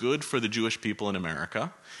what is good for the Jewish people in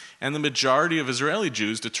America, and the majority of Israeli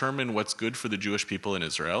Jews determine what's good for the Jewish people in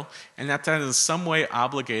Israel, and that is in some way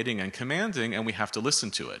obligating and commanding, and we have to listen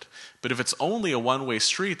to it. But if it's only a one-way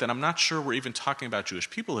street, then I'm not sure we're even talking about Jewish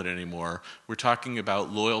peoplehood anymore. We're talking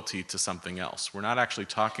about loyalty to something else. We're not actually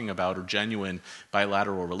talking about a genuine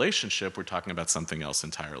bilateral relationship. We're talking about something else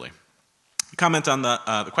entirely. Comment on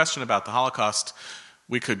the question about the Holocaust.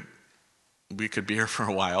 We could be here for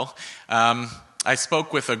a while. I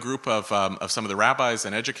spoke with a group of some of the rabbis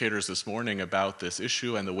and educators this morning about this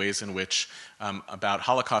issue and the ways in which about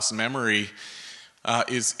Holocaust memory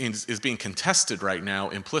is being contested right now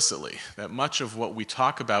implicitly. That much of what we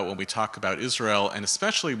talk about when we talk about Israel, and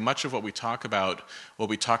especially much of what we talk about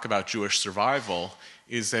Jewish survival,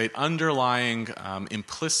 is an underlying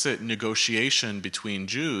implicit negotiation between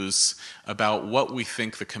Jews about what we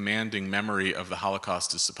think the commanding memory of the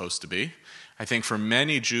Holocaust is supposed to be. I think for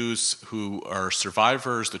many Jews who are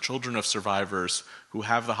survivors, the children of survivors, who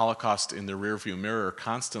have the Holocaust in their rearview mirror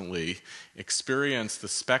constantly, experience the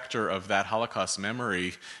specter of that Holocaust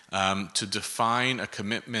memory to define a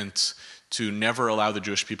commitment to never allow the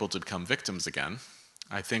Jewish people to become victims again.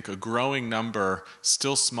 I think a growing number,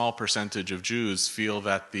 still small percentage of Jews feel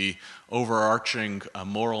that the overarching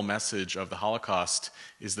moral message of the Holocaust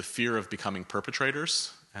is the fear of becoming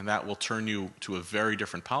perpetrators, and that will turn you to a very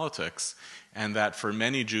different politics. And that for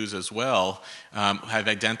many Jews as well have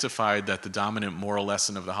identified that the dominant moral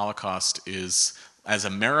lesson of the Holocaust is, as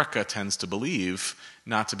America tends to believe,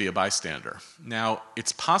 not to be a bystander. Now,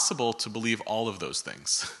 it's possible to believe all of those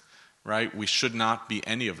things, right? We should not be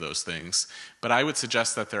any of those things. But I would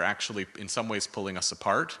suggest that they're actually, in some ways, pulling us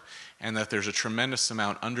apart, and that there's a tremendous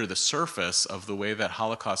amount under the surface of the way that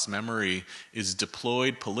Holocaust memory is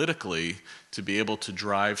deployed politically to be able to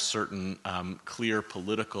drive certain clear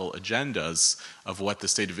political agendas of what the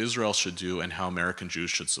state of Israel should do and how American Jews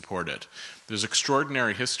should support it. There's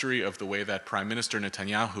extraordinary history of the way that Prime Minister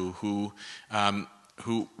Netanyahu,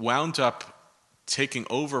 who wound up taking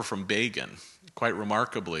over from Begin, quite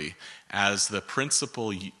remarkably, as the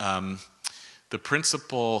principal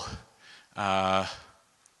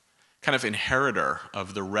kind of inheritor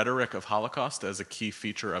of the rhetoric of Holocaust as a key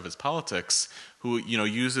feature of his politics, who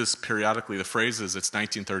uses periodically the phrases, it's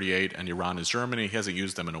 1938 and Iran is Germany. He hasn't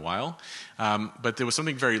used them in a while. But there was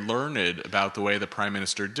something very learned about the way the prime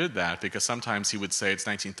minister did that, because sometimes he would say it's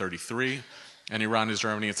 1933 and Iran is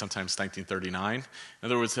Germany, and sometimes 1939. And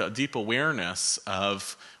there was a deep awareness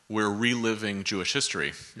of we're reliving Jewish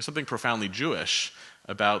history. There's something profoundly Jewish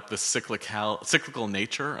about the cyclical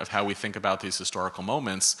nature of how we think about these historical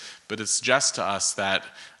moments, but it suggests to us that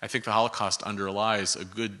I think the Holocaust underlies a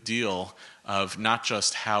good deal of not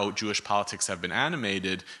just how Jewish politics have been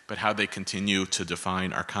animated, but how they continue to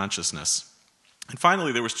define our consciousness. And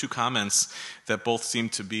finally, there was two comments that both seem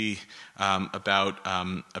to be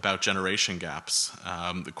about generation gaps.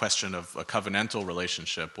 The question of a covenantal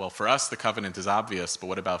relationship. Well, for us, the covenant is obvious, but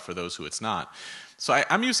what about for those who it's not? So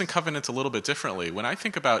I'm using covenant a little bit differently. When I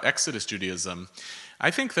think about Exodus Judaism,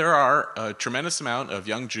 I think there are a tremendous amount of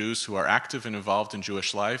young Jews who are active and involved in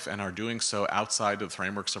Jewish life and are doing so outside of the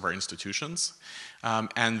frameworks of our institutions.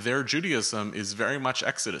 And their Judaism is very much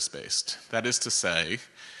Exodus-based. That is to say,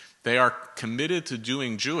 they are committed to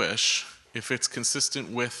doing Jewish if it's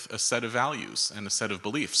consistent with a set of values and a set of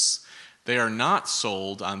beliefs. They are not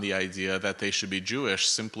sold on the idea that they should be Jewish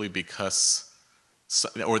simply because,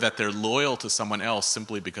 or that they're loyal to someone else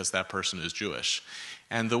simply because that person is Jewish.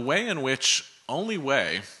 And the way in which, only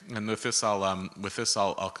way, and with this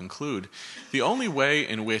I'll conclude, the only way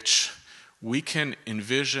in which we can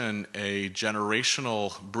envision a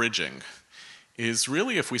generational bridging is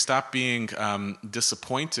really if we stop being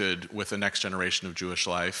disappointed with the next generation of Jewish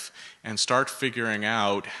life and start figuring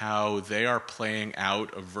out how they are playing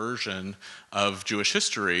out a version of Jewish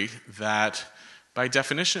history that by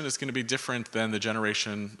definition is going to be different than the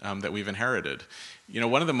generation that we've inherited.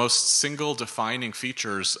 One of the most single defining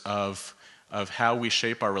features of how we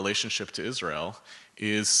shape our relationship to Israel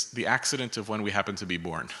is the accident of when we happen to be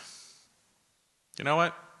born. You know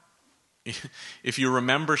what? If you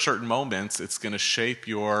remember certain moments, it's going to shape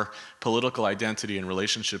your political identity and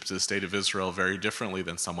relationship to the state of Israel very differently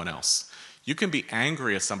than someone else. You can be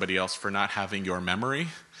angry at somebody else for not having your memory,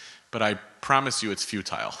 but I promise you it's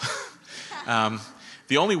futile.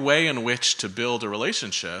 The only way in which to build a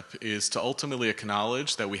relationship is to ultimately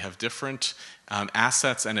acknowledge that we have different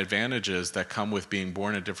assets and advantages that come with being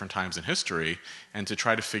born at different times in history, and to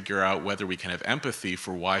try to figure out whether we can have empathy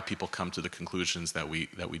for why people come to the conclusions that we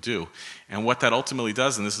do. And what that ultimately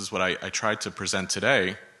does, and this is what I tried to present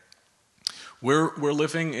today, we're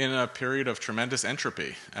living in a period of tremendous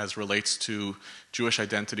entropy as relates to Jewish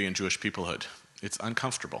identity and Jewish peoplehood. It's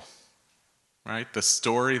uncomfortable. Right? The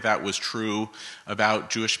story that was true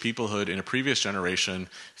about Jewish peoplehood in a previous generation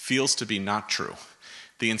feels to be not true.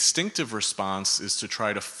 The instinctive response is to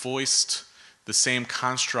try to foist the same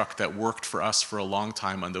construct that worked for us for a long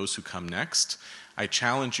time on those who come next. I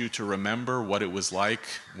challenge you to remember what it was like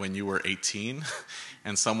when you were 18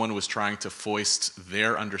 and someone was trying to foist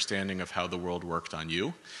their understanding of how the world worked on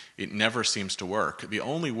you. It never seems to work. The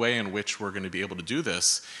only way in which we're going to be able to do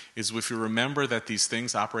this is if we remember that these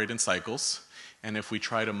things operate in cycles, and if we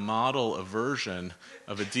try to model a version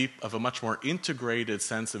of a much more integrated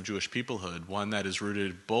sense of Jewish peoplehood, one that is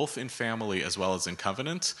rooted both in family as well as in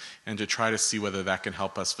covenant, and to try to see whether that can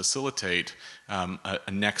help us facilitate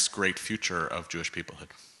a next great future of Jewish peoplehood.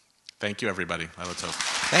 Thank you, everybody.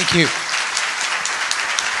 Thank you.